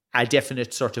 a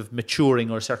definite sort of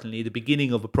maturing, or certainly the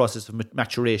beginning of a process of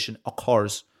maturation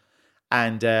occurs.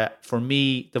 And for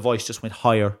me, the voice just went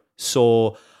higher.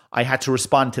 So I had to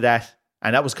respond to that.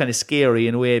 And that was kind of scary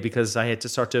in a way, because I had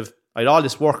to I had all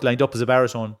this work lined up as a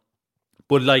baritone.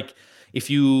 But like, if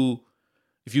you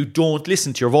don't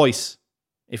listen to your voice,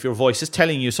 if your voice is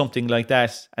telling you something like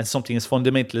that, and something as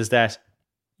fundamental as that,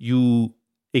 you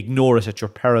ignore it at your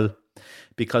peril.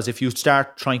 Because if you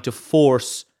start trying to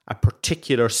force a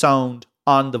particular sound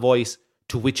on the voice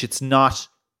to which it's not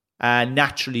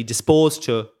naturally disposed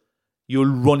to, you'll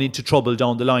run into trouble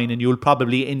down the line, and you'll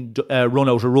probably run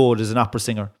out of road as an opera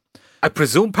singer. I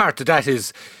presume part of that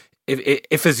is,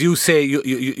 if as you say,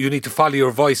 you need to follow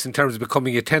your voice in terms of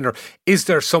becoming a tenor, is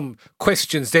there some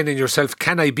questions then in yourself?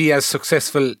 Can I be as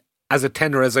successful as a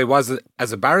tenor as I was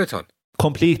as a baritone?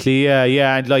 Completely,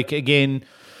 yeah. And like, again,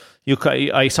 in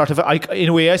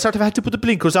a way, I sort of had to put the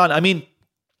blinkers on. I mean,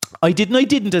 I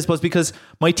didn't, I suppose, because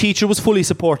my teacher was fully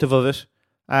supportive of it.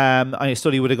 I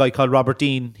studied with a guy called Robert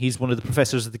Dean. He's one of the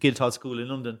professors at the Guildhall School in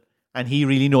London, and he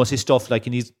really knows his stuff. Like,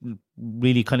 and he's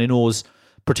really kind of knows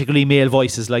particularly male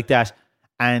voices like that.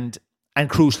 And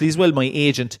crucially as well, my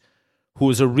agent, who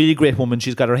is a really great woman,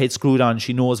 she's got her head screwed on.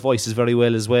 She knows voices very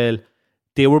well as well.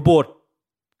 They were both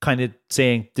kind of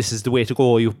saying, this is the way to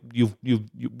go.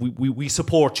 We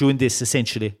support you in this,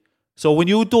 essentially. So when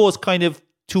you those kind of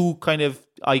two kind of,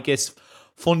 I guess,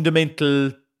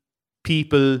 fundamental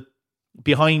people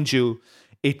behind you,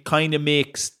 it kind of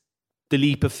makes the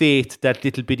leap of faith that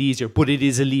little bit easier. But it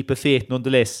is a leap of faith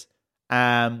nonetheless.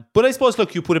 But I suppose,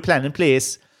 look, you put a plan in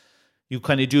place. You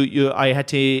kind of I had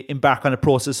to embark on a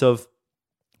process of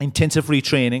intensive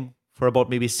retraining for about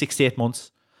maybe 6 to 8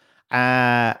 months.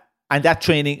 And that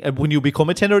training, when you become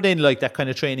a tenor, then like that kind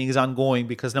of training is ongoing,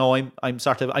 because now I'm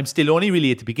still only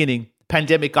really at the beginning.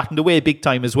 Pandemic got in the way big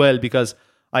time as well, because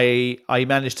I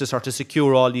managed to sort of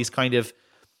secure all these kind of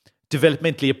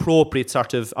developmentally appropriate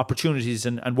sort of opportunities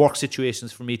and work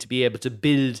situations for me to be able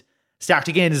to start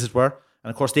again, as it were. And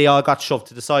of course, they all got shoved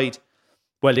to the side.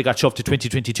 Well, they got shoved to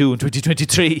 2022 and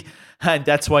 2023, and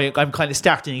that's why I'm kind of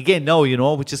starting again now,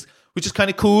 which is kind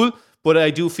of cool. But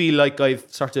I do feel like I've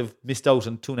sort of missed out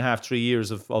on 2.5, 3 years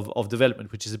of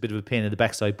development, which is a bit of a pain in the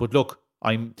backside. But look,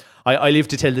 I live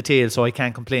to tell the tale, so I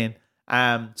can't complain.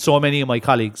 So many of my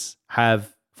colleagues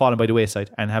have fallen by the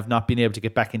wayside and have not been able to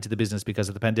get back into the business because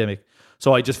of the pandemic.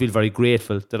 So I just feel very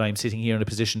grateful that I'm sitting here in a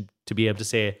position to be able to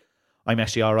say I'm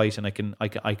actually all right, and I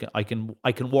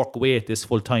can work away at this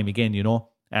full time again, you know.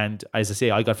 And as I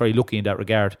say, I got very lucky in that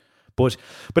regard. But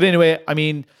anyway, I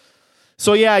mean,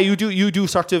 so yeah, you do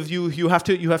sort of you have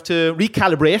to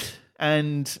recalibrate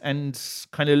and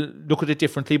kind of look at it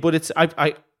differently. But it's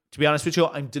I to be honest with you,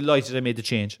 I'm delighted I made the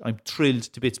change. I'm thrilled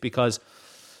to bits because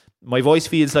my voice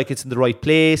feels like it's in the right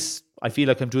place. I feel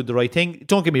like I'm doing the right thing.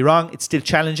 Don't get me wrong, it's still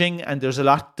challenging and there's a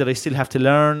lot that I still have to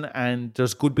learn, and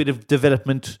there's a good bit of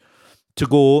development to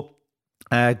go,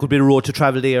 a good bit of road to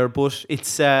travel there, but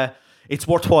it's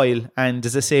worthwhile. And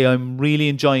as I say, I'm really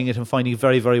enjoying it and finding it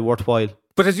very, very worthwhile.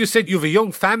 But as you said, you have a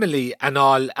young family and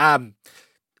all.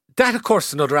 That, of course,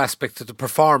 is another aspect of the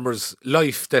performer's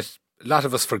life that a lot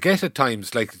of us forget at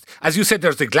times. Like, as you said,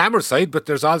 there's the glamour side, but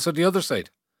there's also the other side.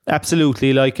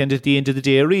 Absolutely, like, and at the end of the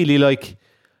day, really, like,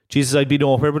 Jesus, I'd be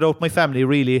nowhere without my family,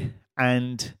 really.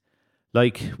 And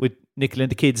like with Nicola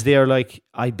and the kids there, like,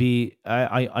 I'm in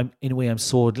a way, I'm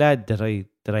so glad that I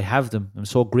have them. I'm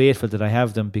so grateful that I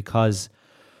have them because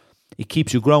it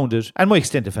keeps you grounded. And my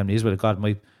extended family as well. God,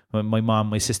 my mom,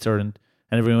 my sister, and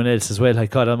everyone else as well.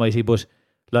 Like, God Almighty, but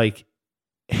like,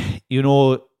 you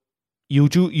know, you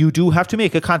do have to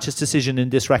make a conscious decision in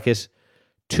this racket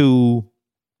to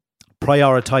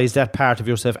prioritize that part of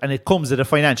yourself, and it comes at a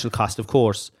financial cost, of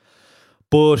course.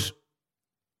 But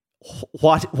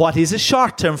what is a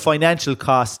short-term financial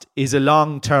cost is a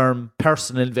long-term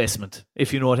personal investment,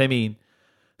 if you know what I mean.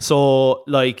 So,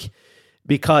 like,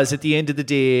 because at the end of the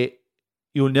day,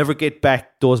 you'll never get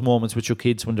back those moments with your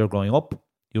kids when they're growing up.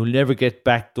 You'll never get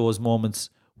back those moments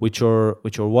with your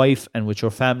wife and with your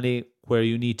family, where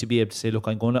you need to be able to say, look,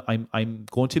 I'm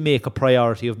going to make a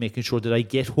priority of making sure that I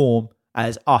get home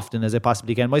as often as I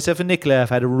possibly can. Myself and Nicola have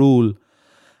had a rule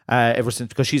ever since,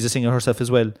 because she's a singer herself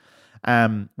as well.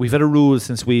 We've had a rule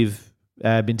since we've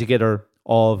been together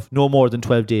of no more than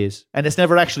 12 days. And it's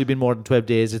never actually been more than 12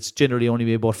 days. It's generally only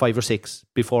been about 5 or 6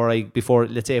 before,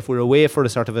 let's say, if we're away for a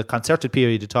sort of a concerted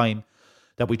period of time,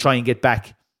 that we try and get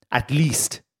back at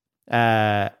least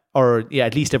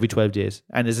at least every 12 days.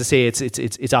 And as I say,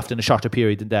 it's often a shorter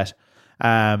period than that.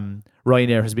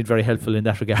 Ryanair has been very helpful in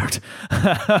that regard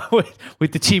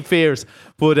with the cheap fares.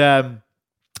 But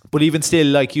even still,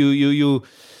 like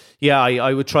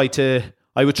I would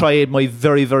try my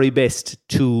very, very best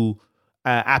to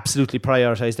absolutely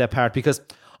prioritize that part, because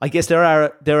I guess there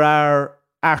are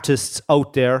artists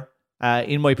out there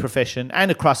in my profession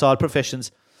and across all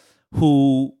professions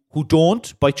who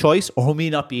don't by choice, or who may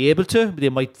not be able to. They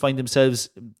might find themselves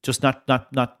just not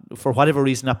for whatever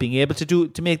reason not being able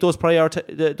to make those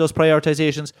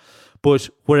prioritizations. But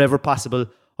wherever possible,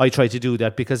 I try to do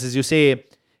that, because, as you say,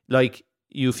 like,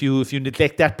 if you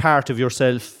neglect that part of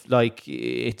yourself, like,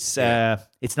 it's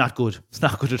not good. It's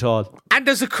not good at all. And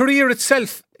as a career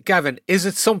itself, Gavin, is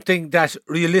it something that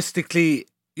realistically,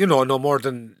 you know, no more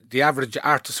than the average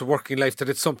artist of working life, that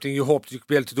it's something you hope you could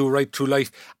be able to do right through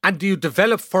life? And do you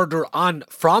develop further on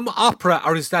from opera,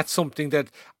 or is that something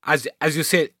that, as you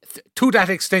say, to that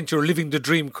extent, you're living the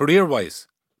dream career-wise?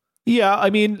 Yeah, I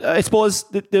mean, I suppose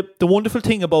the wonderful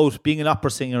thing about being an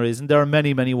opera singer is, and there are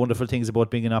many, many wonderful things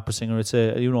about being an opera singer. It's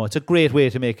a great way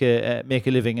to make a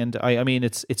living, and I mean,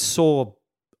 it's so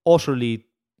utterly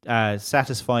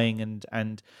satisfying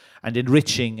and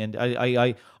enriching, and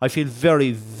I feel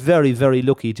very, very, very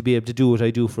lucky to be able to do what I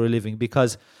do for a living,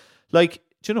 because, like,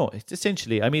 you know, it's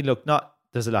essentially, I mean, look,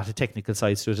 there's a lot of technical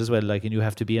sides to it as well, like, and you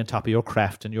have to be on top of your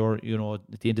craft, and you're, you know,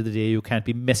 at the end of the day, you can't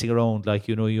be messing around, like,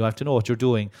 you know, you have to know what you're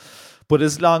doing. But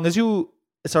as long as you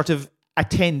sort of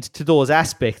attend to those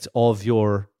aspects of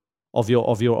your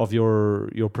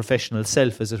professional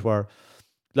self, as it were,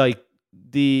 like,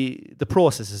 the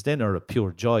processes then are a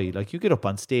pure joy. Like, you get up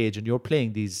on stage and you're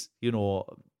playing these, you know,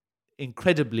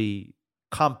 incredibly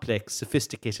complex,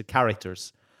 sophisticated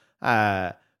characters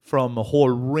from a whole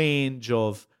range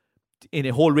of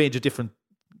different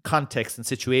contexts and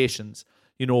situations,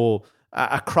 you know,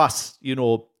 across, you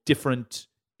know, different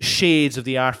shades of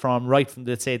the art form, right from,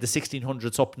 let's say, the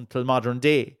 1600s up until modern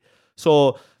day.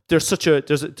 So there's such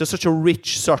a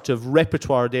rich sort of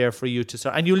repertoire there for you to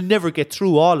start, and you'll never get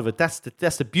through all of it. That's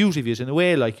the beauty of it, in a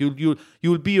way. Like,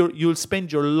 you'll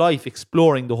spend your life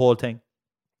exploring the whole thing,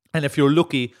 and if you're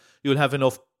lucky, you'll have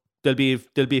enough. There'll be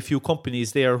a few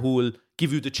companies there who will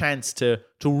give you the chance to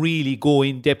really go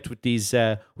in depth with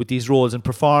these roles and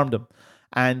perform them,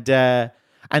 and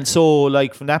so,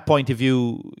 like, from that point of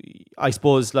view, I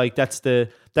suppose, like, that's the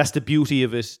beauty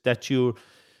of it, that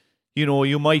you know,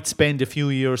 you might spend a few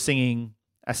years singing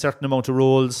a certain amount of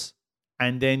roles,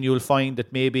 and then you'll find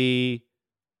that maybe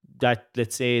that,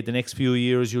 let's say, the next few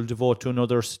years you'll devote to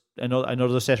another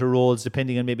set of roles,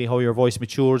 depending on maybe how your voice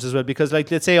matures as well. Because,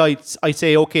 like, let's say I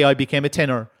say, okay, I became a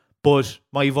tenor, but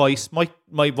my voice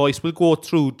will go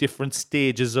through different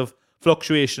stages of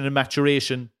fluctuation and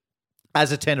maturation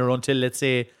as a tenor until, let's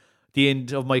say, the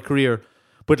end of my career.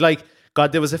 But, like,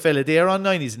 God, there was a fella there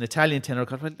online. He's an Italian tenor.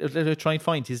 God, let me try and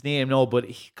find his name now. But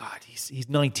he's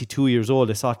 92 years old.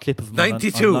 I saw a clip of him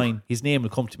 92. online. His name will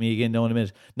come to me again now in a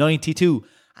minute. 92,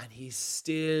 and he's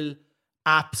still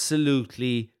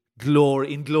absolutely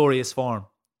in glorious form.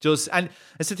 And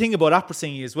it's the thing about opera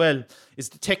singing as well, is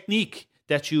the technique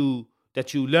that you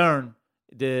learn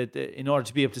in order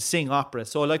to be able to sing opera.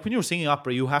 So, like, when you're singing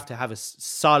opera, you have to have a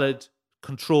solid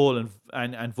control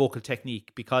and vocal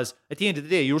technique, because at the end of the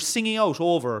day, you're singing out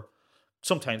over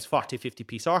sometimes 40, 50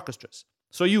 piece orchestras.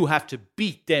 So you have to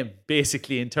beat them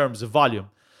basically in terms of volume.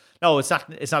 No, it's not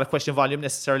a question of volume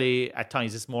necessarily. At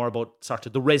times, it's more about sort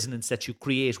of the resonance that you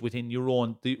create within your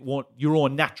own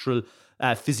natural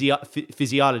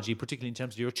physiology, particularly in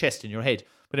terms of your chest and your head.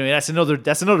 But anyway, that's another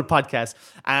podcast.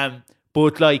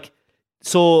 But, like,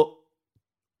 so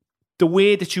the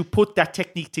way that you put that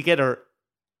technique together,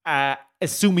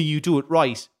 assuming you do it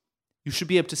right, you should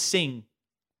be able to sing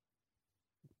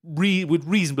with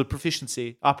reasonable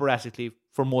proficiency operatically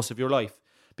for most of your life,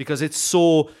 because it's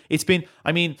such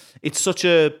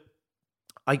a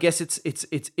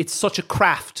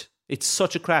craft. It's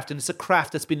such a craft, and it's a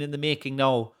craft that's been in the making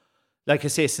now, like I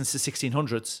say, since the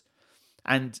 1600s.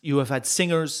 And you have had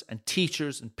singers and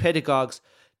teachers and pedagogues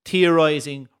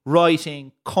theorizing,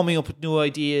 writing, coming up with new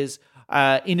ideas,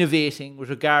 innovating with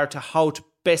regard to how to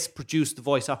best produce the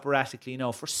voice operatically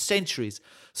now for centuries.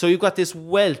 So you've got this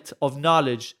wealth of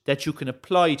knowledge that you can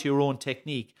apply to your own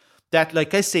technique that,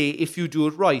 like I say, if you do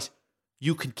it right,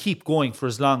 you can keep going for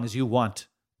as long as you want,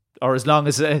 or as long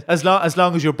as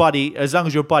your body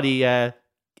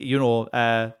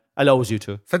allows you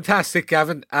to. Fantastic,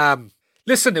 Gavin.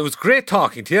 Listen, it was great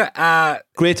talking to you.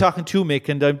 Great talking to you, Mick,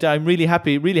 and I'm really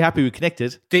happy we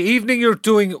connected. The evening you're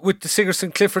doing with the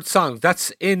Sigerson Clifford song, is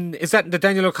that in the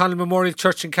Daniel O'Connell Memorial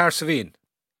Church in Carsaveen?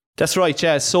 That's right,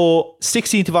 yeah. So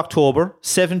 16th of October,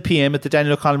 7 p.m. at the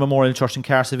Daniel O'Connell Memorial Church in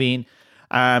Carsaveen.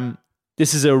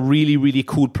 This is a really, really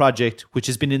cool project which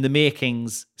has been in the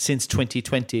makings since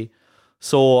 2020.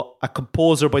 So a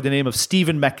composer by the name of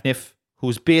Stephen McNiff,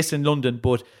 who's based in London,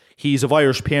 but he's of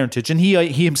Irish parentage, and he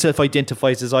himself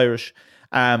identifies as Irish.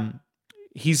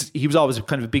 He was always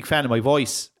kind of a big fan of my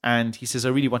voice, and he says, I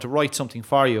really want to write something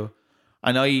for you.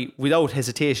 And I, without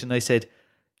hesitation, I said,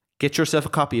 get yourself a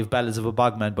copy of Ballads of a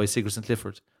Bogman by Sigerson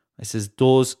Clifford. I says,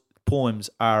 those poems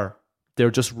they're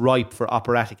just ripe for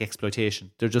operatic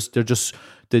exploitation. They're just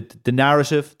the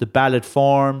narrative, the ballad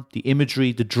form, the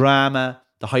imagery, the drama,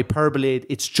 the hyperbole.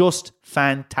 It's just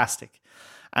fantastic.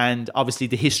 And obviously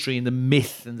the history and the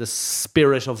myth and the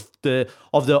spirit of Iveragh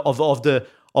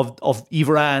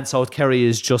and South Kerry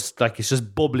is just like, it's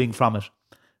just bubbling from it.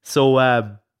 So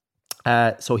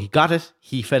he got it.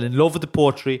 He fell in love with the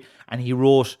poetry, and he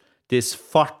wrote this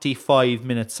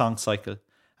 45-minute song cycle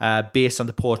based on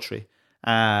the poetry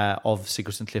of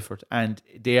Sigerson Clifford, and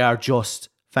they are just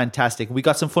fantastic. We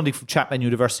got some funding from Chapman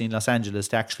University in Los Angeles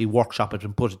to actually workshop it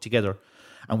and put it together,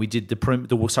 and we did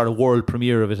the sort of world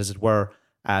premiere of it, as it were,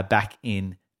 back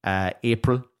in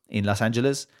April in Los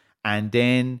Angeles. And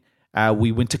then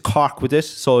we went to Cork with it.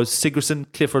 So Sigerson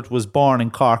Clifford was born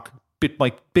in Cork, bit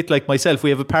like myself.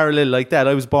 We have a parallel like that.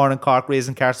 I was born in Cork, raised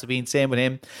in Carsaveen, same with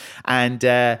him. And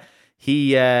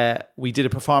we did a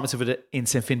performance of it in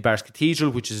St. Finbarr's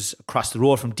Cathedral, which is across the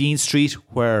road from Dean Street,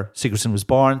 where Sigerson was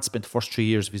born, spent the first 3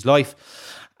 years of his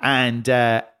life. And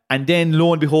then,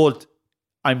 lo and behold,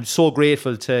 I'm so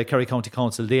grateful to Kerry County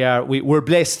Council. We're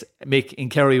blessed, Mick, in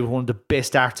Kerry, with one of the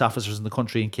best arts officers in the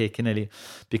country, in Kate Kennelly,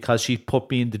 because she put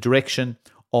me in the direction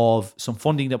of some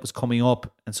funding that was coming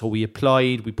up. And so we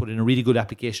applied, we put in a really good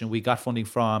application. We got funding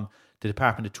from the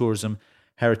Department of Tourism,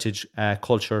 Heritage,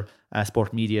 Culture,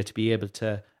 Sport, Media, to be able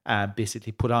to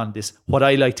basically put on this, what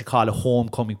I like to call a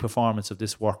homecoming performance of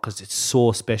this work, because it's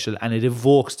so special and it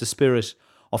evokes the spirit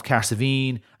of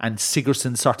Carsaveen and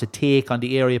Sigerson's sort of take on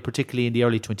the area, particularly in the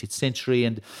early 20th century,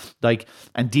 and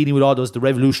dealing with all those, the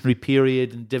revolutionary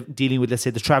period, and dealing with, let's say,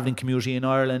 the travelling community in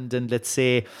Ireland, and let's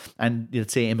say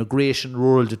immigration,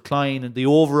 rural decline, and the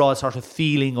overall sort of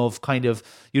feeling of kind of,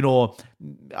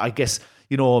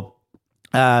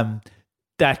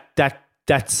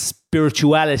 that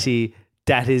spirituality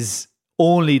that is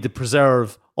only the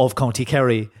preserve of County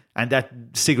Kerry. And that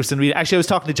Sigerson really... Actually, I was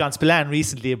talking to John Spillane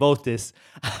recently about this.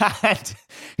 And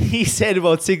he said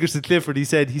about Sigerson Clifford, he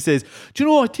says, do you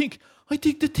know, I think I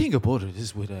think the thing about it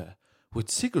is with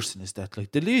Sigerson is that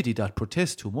like the lady that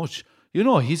protests too much, you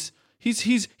know, he's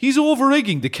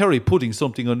over-egging the Kerry putting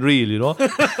something unreal, you know.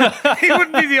 He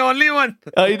wouldn't be the only one.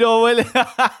 I know, well,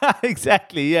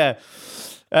 exactly, yeah.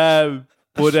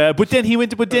 But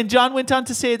then John went on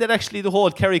to say that actually the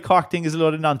whole Kerry Cork thing is a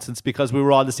load of nonsense because we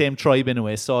were all the same tribe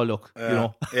anyway. So look, you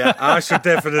know. Yeah, I should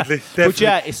definitely. But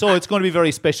yeah, so it's going to be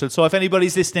very special. So if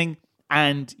anybody's listening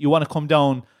and you want to come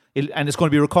down, and it's going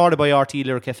to be recorded by RT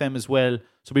Lyric FM as well.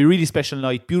 So it'll be a really special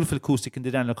night, beautiful acoustic in the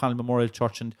Daniel O'Connell Memorial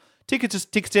Church, and ticket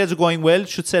sales are going well.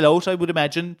 Should sell out, I would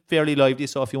imagine, fairly lively.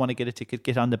 So if you want to get a ticket,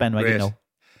 get on the bandwagon now.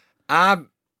 I'll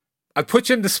put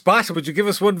you in the spot. Would you give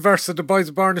us one verse of the Boys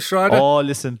of Barna Shroud? Oh,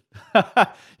 listen.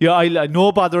 Yeah, I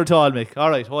no bother at all, Mick. All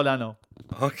right, hold on now.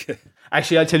 Okay.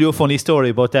 Actually, I'll tell you a funny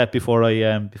story about that before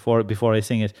I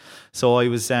sing it. So I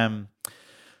was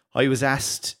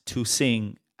asked to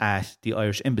sing at the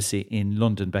Irish Embassy in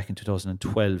London back in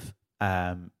 2012.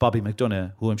 Bobby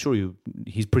McDonough, who I'm sure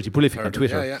he's pretty prolific on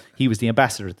Twitter. Yeah. He was the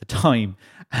ambassador at the time,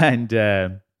 and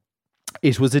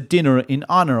it was a dinner in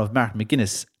honour of Martin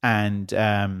McGuinness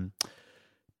and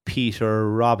Peter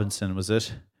Robinson. Was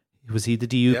it? Was he the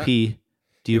DUP? Yeah.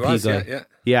 DUP guy.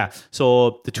 Yeah.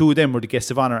 So the two of them were the guests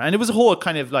of honour, and it was a whole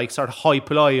kind of like sort of high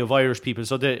poly of Irish people.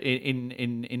 So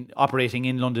in operating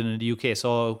in London and the UK.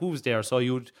 So who was there? So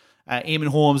you'd Eamon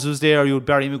Holmes was there. You'd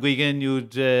Barry McGuigan. You'd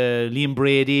Liam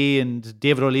Brady and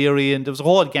David O'Leary, and there was a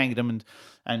whole gang of them.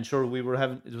 And sure, we were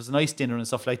having, it was a nice dinner and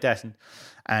stuff like that.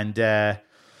 And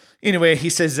anyway, he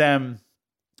says, he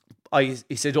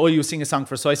said, "Oh, you sing a song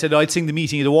for us." So I said, "I'd sing the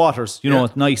Meeting of the Waters." You know,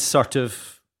 nice sort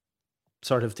of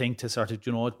thing to sort of,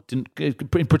 you know,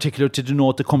 in particular to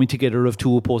denote the coming together of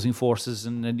two opposing forces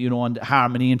and you know, and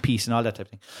harmony and peace and all that type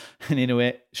of thing. And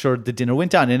anyway, sure, the dinner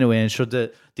went on anyway, and sure,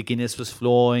 the Guinness was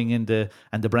flowing and the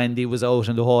brandy was out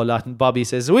and the whole lot. And Bobby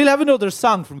says, "We'll have another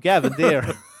song from Gavan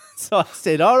there." So I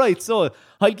said, "All right, so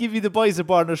I'll give you the Boys of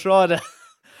Barna Shroud,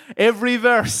 every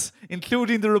verse,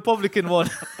 including the Republican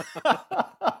one."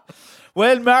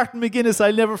 Well, Martin McGuinness,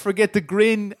 I'll never forget the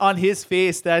grin on his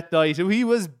face that night. He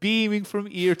was beaming from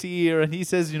ear to ear, and he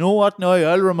says, "You know what, now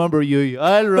I'll remember you.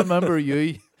 I'll remember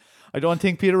you." I don't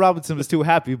think Peter Robinson was too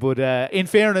happy, but in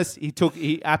fairness,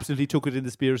 he absolutely took it in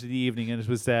the spirit of the evening, and it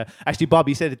was actually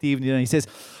Bobby said at the evening, and he says,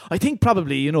 "I think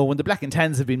probably, you know, when the Black and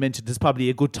Tans have been mentioned, it's probably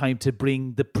a good time to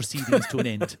bring the proceedings to an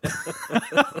end."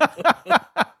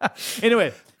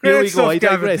 Anyway, here we go. I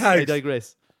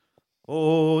digress.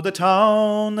 Oh, the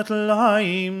town that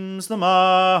climbs the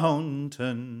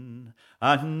mountain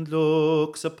and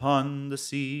looks upon the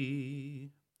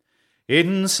sea.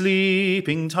 In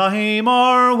sleeping time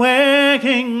or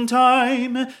waking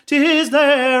time, 'tis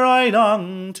there I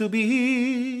long to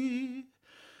be.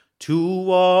 To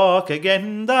walk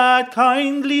again that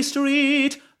kindly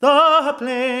street, the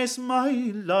place my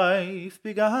life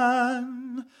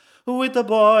began, with the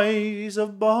boys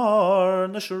of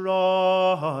Barna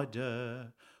Shroud,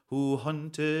 who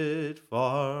hunted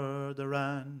for the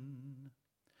ran.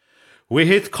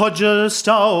 With cudgel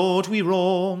stout we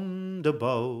roamed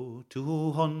about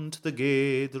to hunt the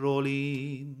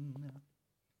gaidroline.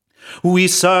 We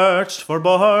searched for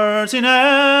birds in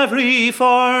every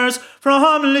fors,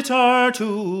 from Litter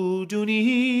to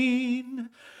Duneen.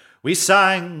 We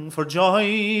sang for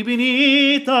joy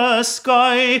beneath the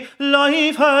sky,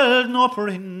 life held no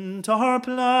print or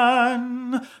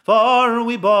plan, for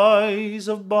we boys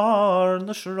of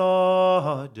Barna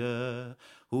Shroud,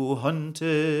 who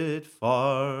hunted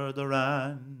for the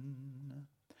ran.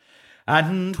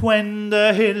 And when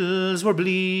the hills were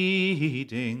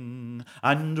bleeding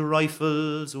and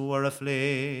rifles were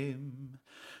aflame,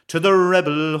 to the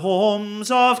rebel homes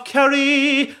of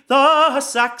Kerry the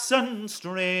Saxon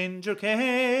stranger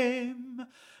came.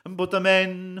 But the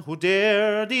men who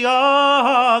dared the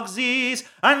Ogsies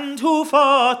and who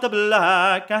fought the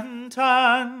Black and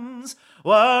Tans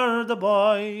were the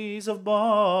boys of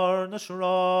Barna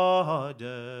Shroud,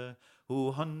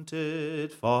 who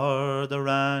hunted for the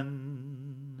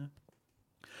ran.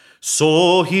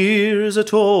 So here's a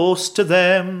toast to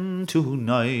them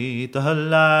tonight, the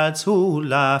lads who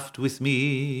laughed with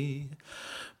me,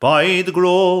 by the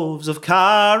groves of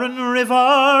Carron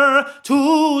River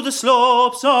to the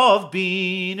slopes of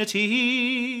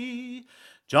Beenatee.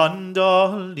 John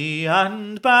Dolly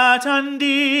and Bat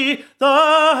Andy,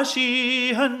 the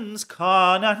Sheehans,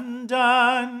 Con and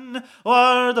Dan,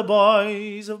 were the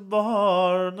boys of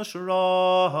Barna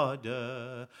Shroud,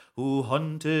 who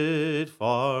hunted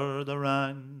for the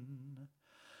ran.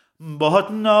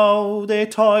 But now they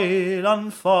toil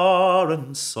on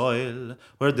foreign soil,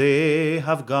 where they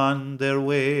have gone their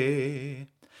way.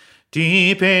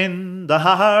 Deep in the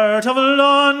heart of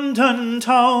London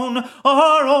town,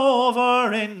 or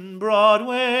over in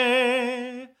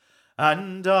Broadway,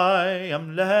 and I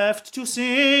am left to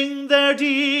sing their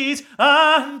deeds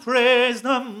and praise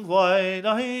them while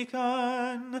I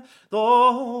can.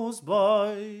 Those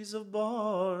boys of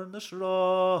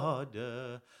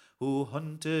Bornashrode who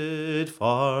hunted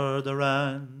for the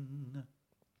Ran.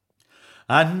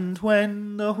 And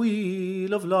when the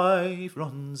wheel of life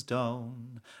runs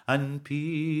down and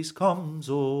peace comes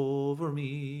over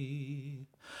me,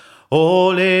 oh,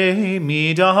 lay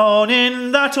me down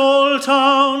in that old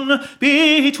town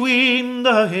between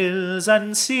the hills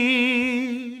and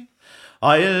sea.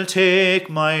 I'll take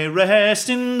my rest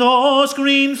in those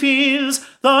green fields,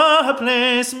 the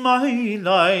place my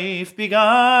life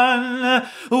began,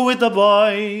 with the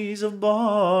boys of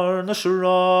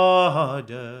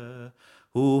Bornashrode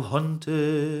who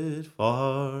hunted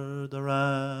for the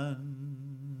Ran.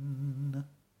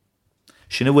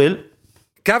 Shinna will.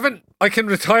 Gavin, I can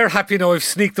retire happy now I've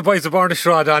sneaked the boys of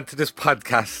Bornashrode onto this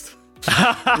podcast.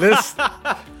 Listen.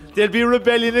 There'll be a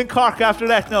rebellion in Cork after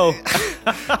that now.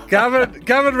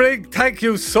 Gavin Ring, thank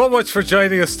you so much for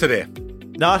joining us today.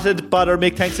 Not a bother,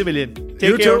 Mick. Thanks a million.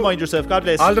 Take care, mind yourself. God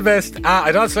bless. All the best.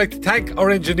 I'd also like to thank our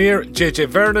engineer, JJ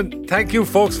Vernon. Thank you,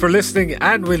 folks, for listening,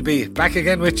 and we'll be back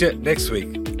again with you next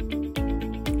week.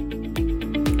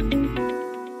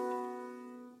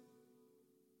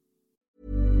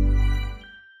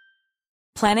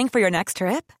 Planning for your next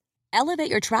trip? Elevate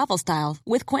your travel style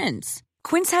with Quince.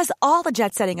 Quince has all the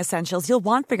jet-setting essentials you'll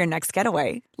want for your next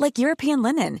getaway, like European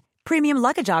linen, premium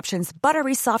luggage options,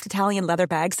 buttery soft Italian leather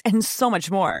bags, and so much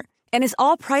more. And is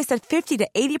all priced at 50 to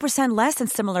 80% less than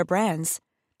similar brands.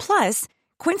 Plus,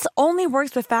 Quince only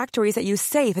works with factories that use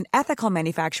safe and ethical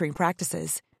manufacturing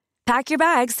practices. Pack your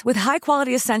bags with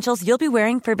high-quality essentials you'll be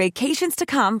wearing for vacations to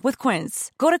come with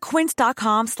Quince. Go to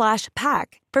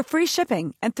quince.com/pack for free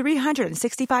shipping and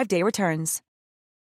 365-day returns.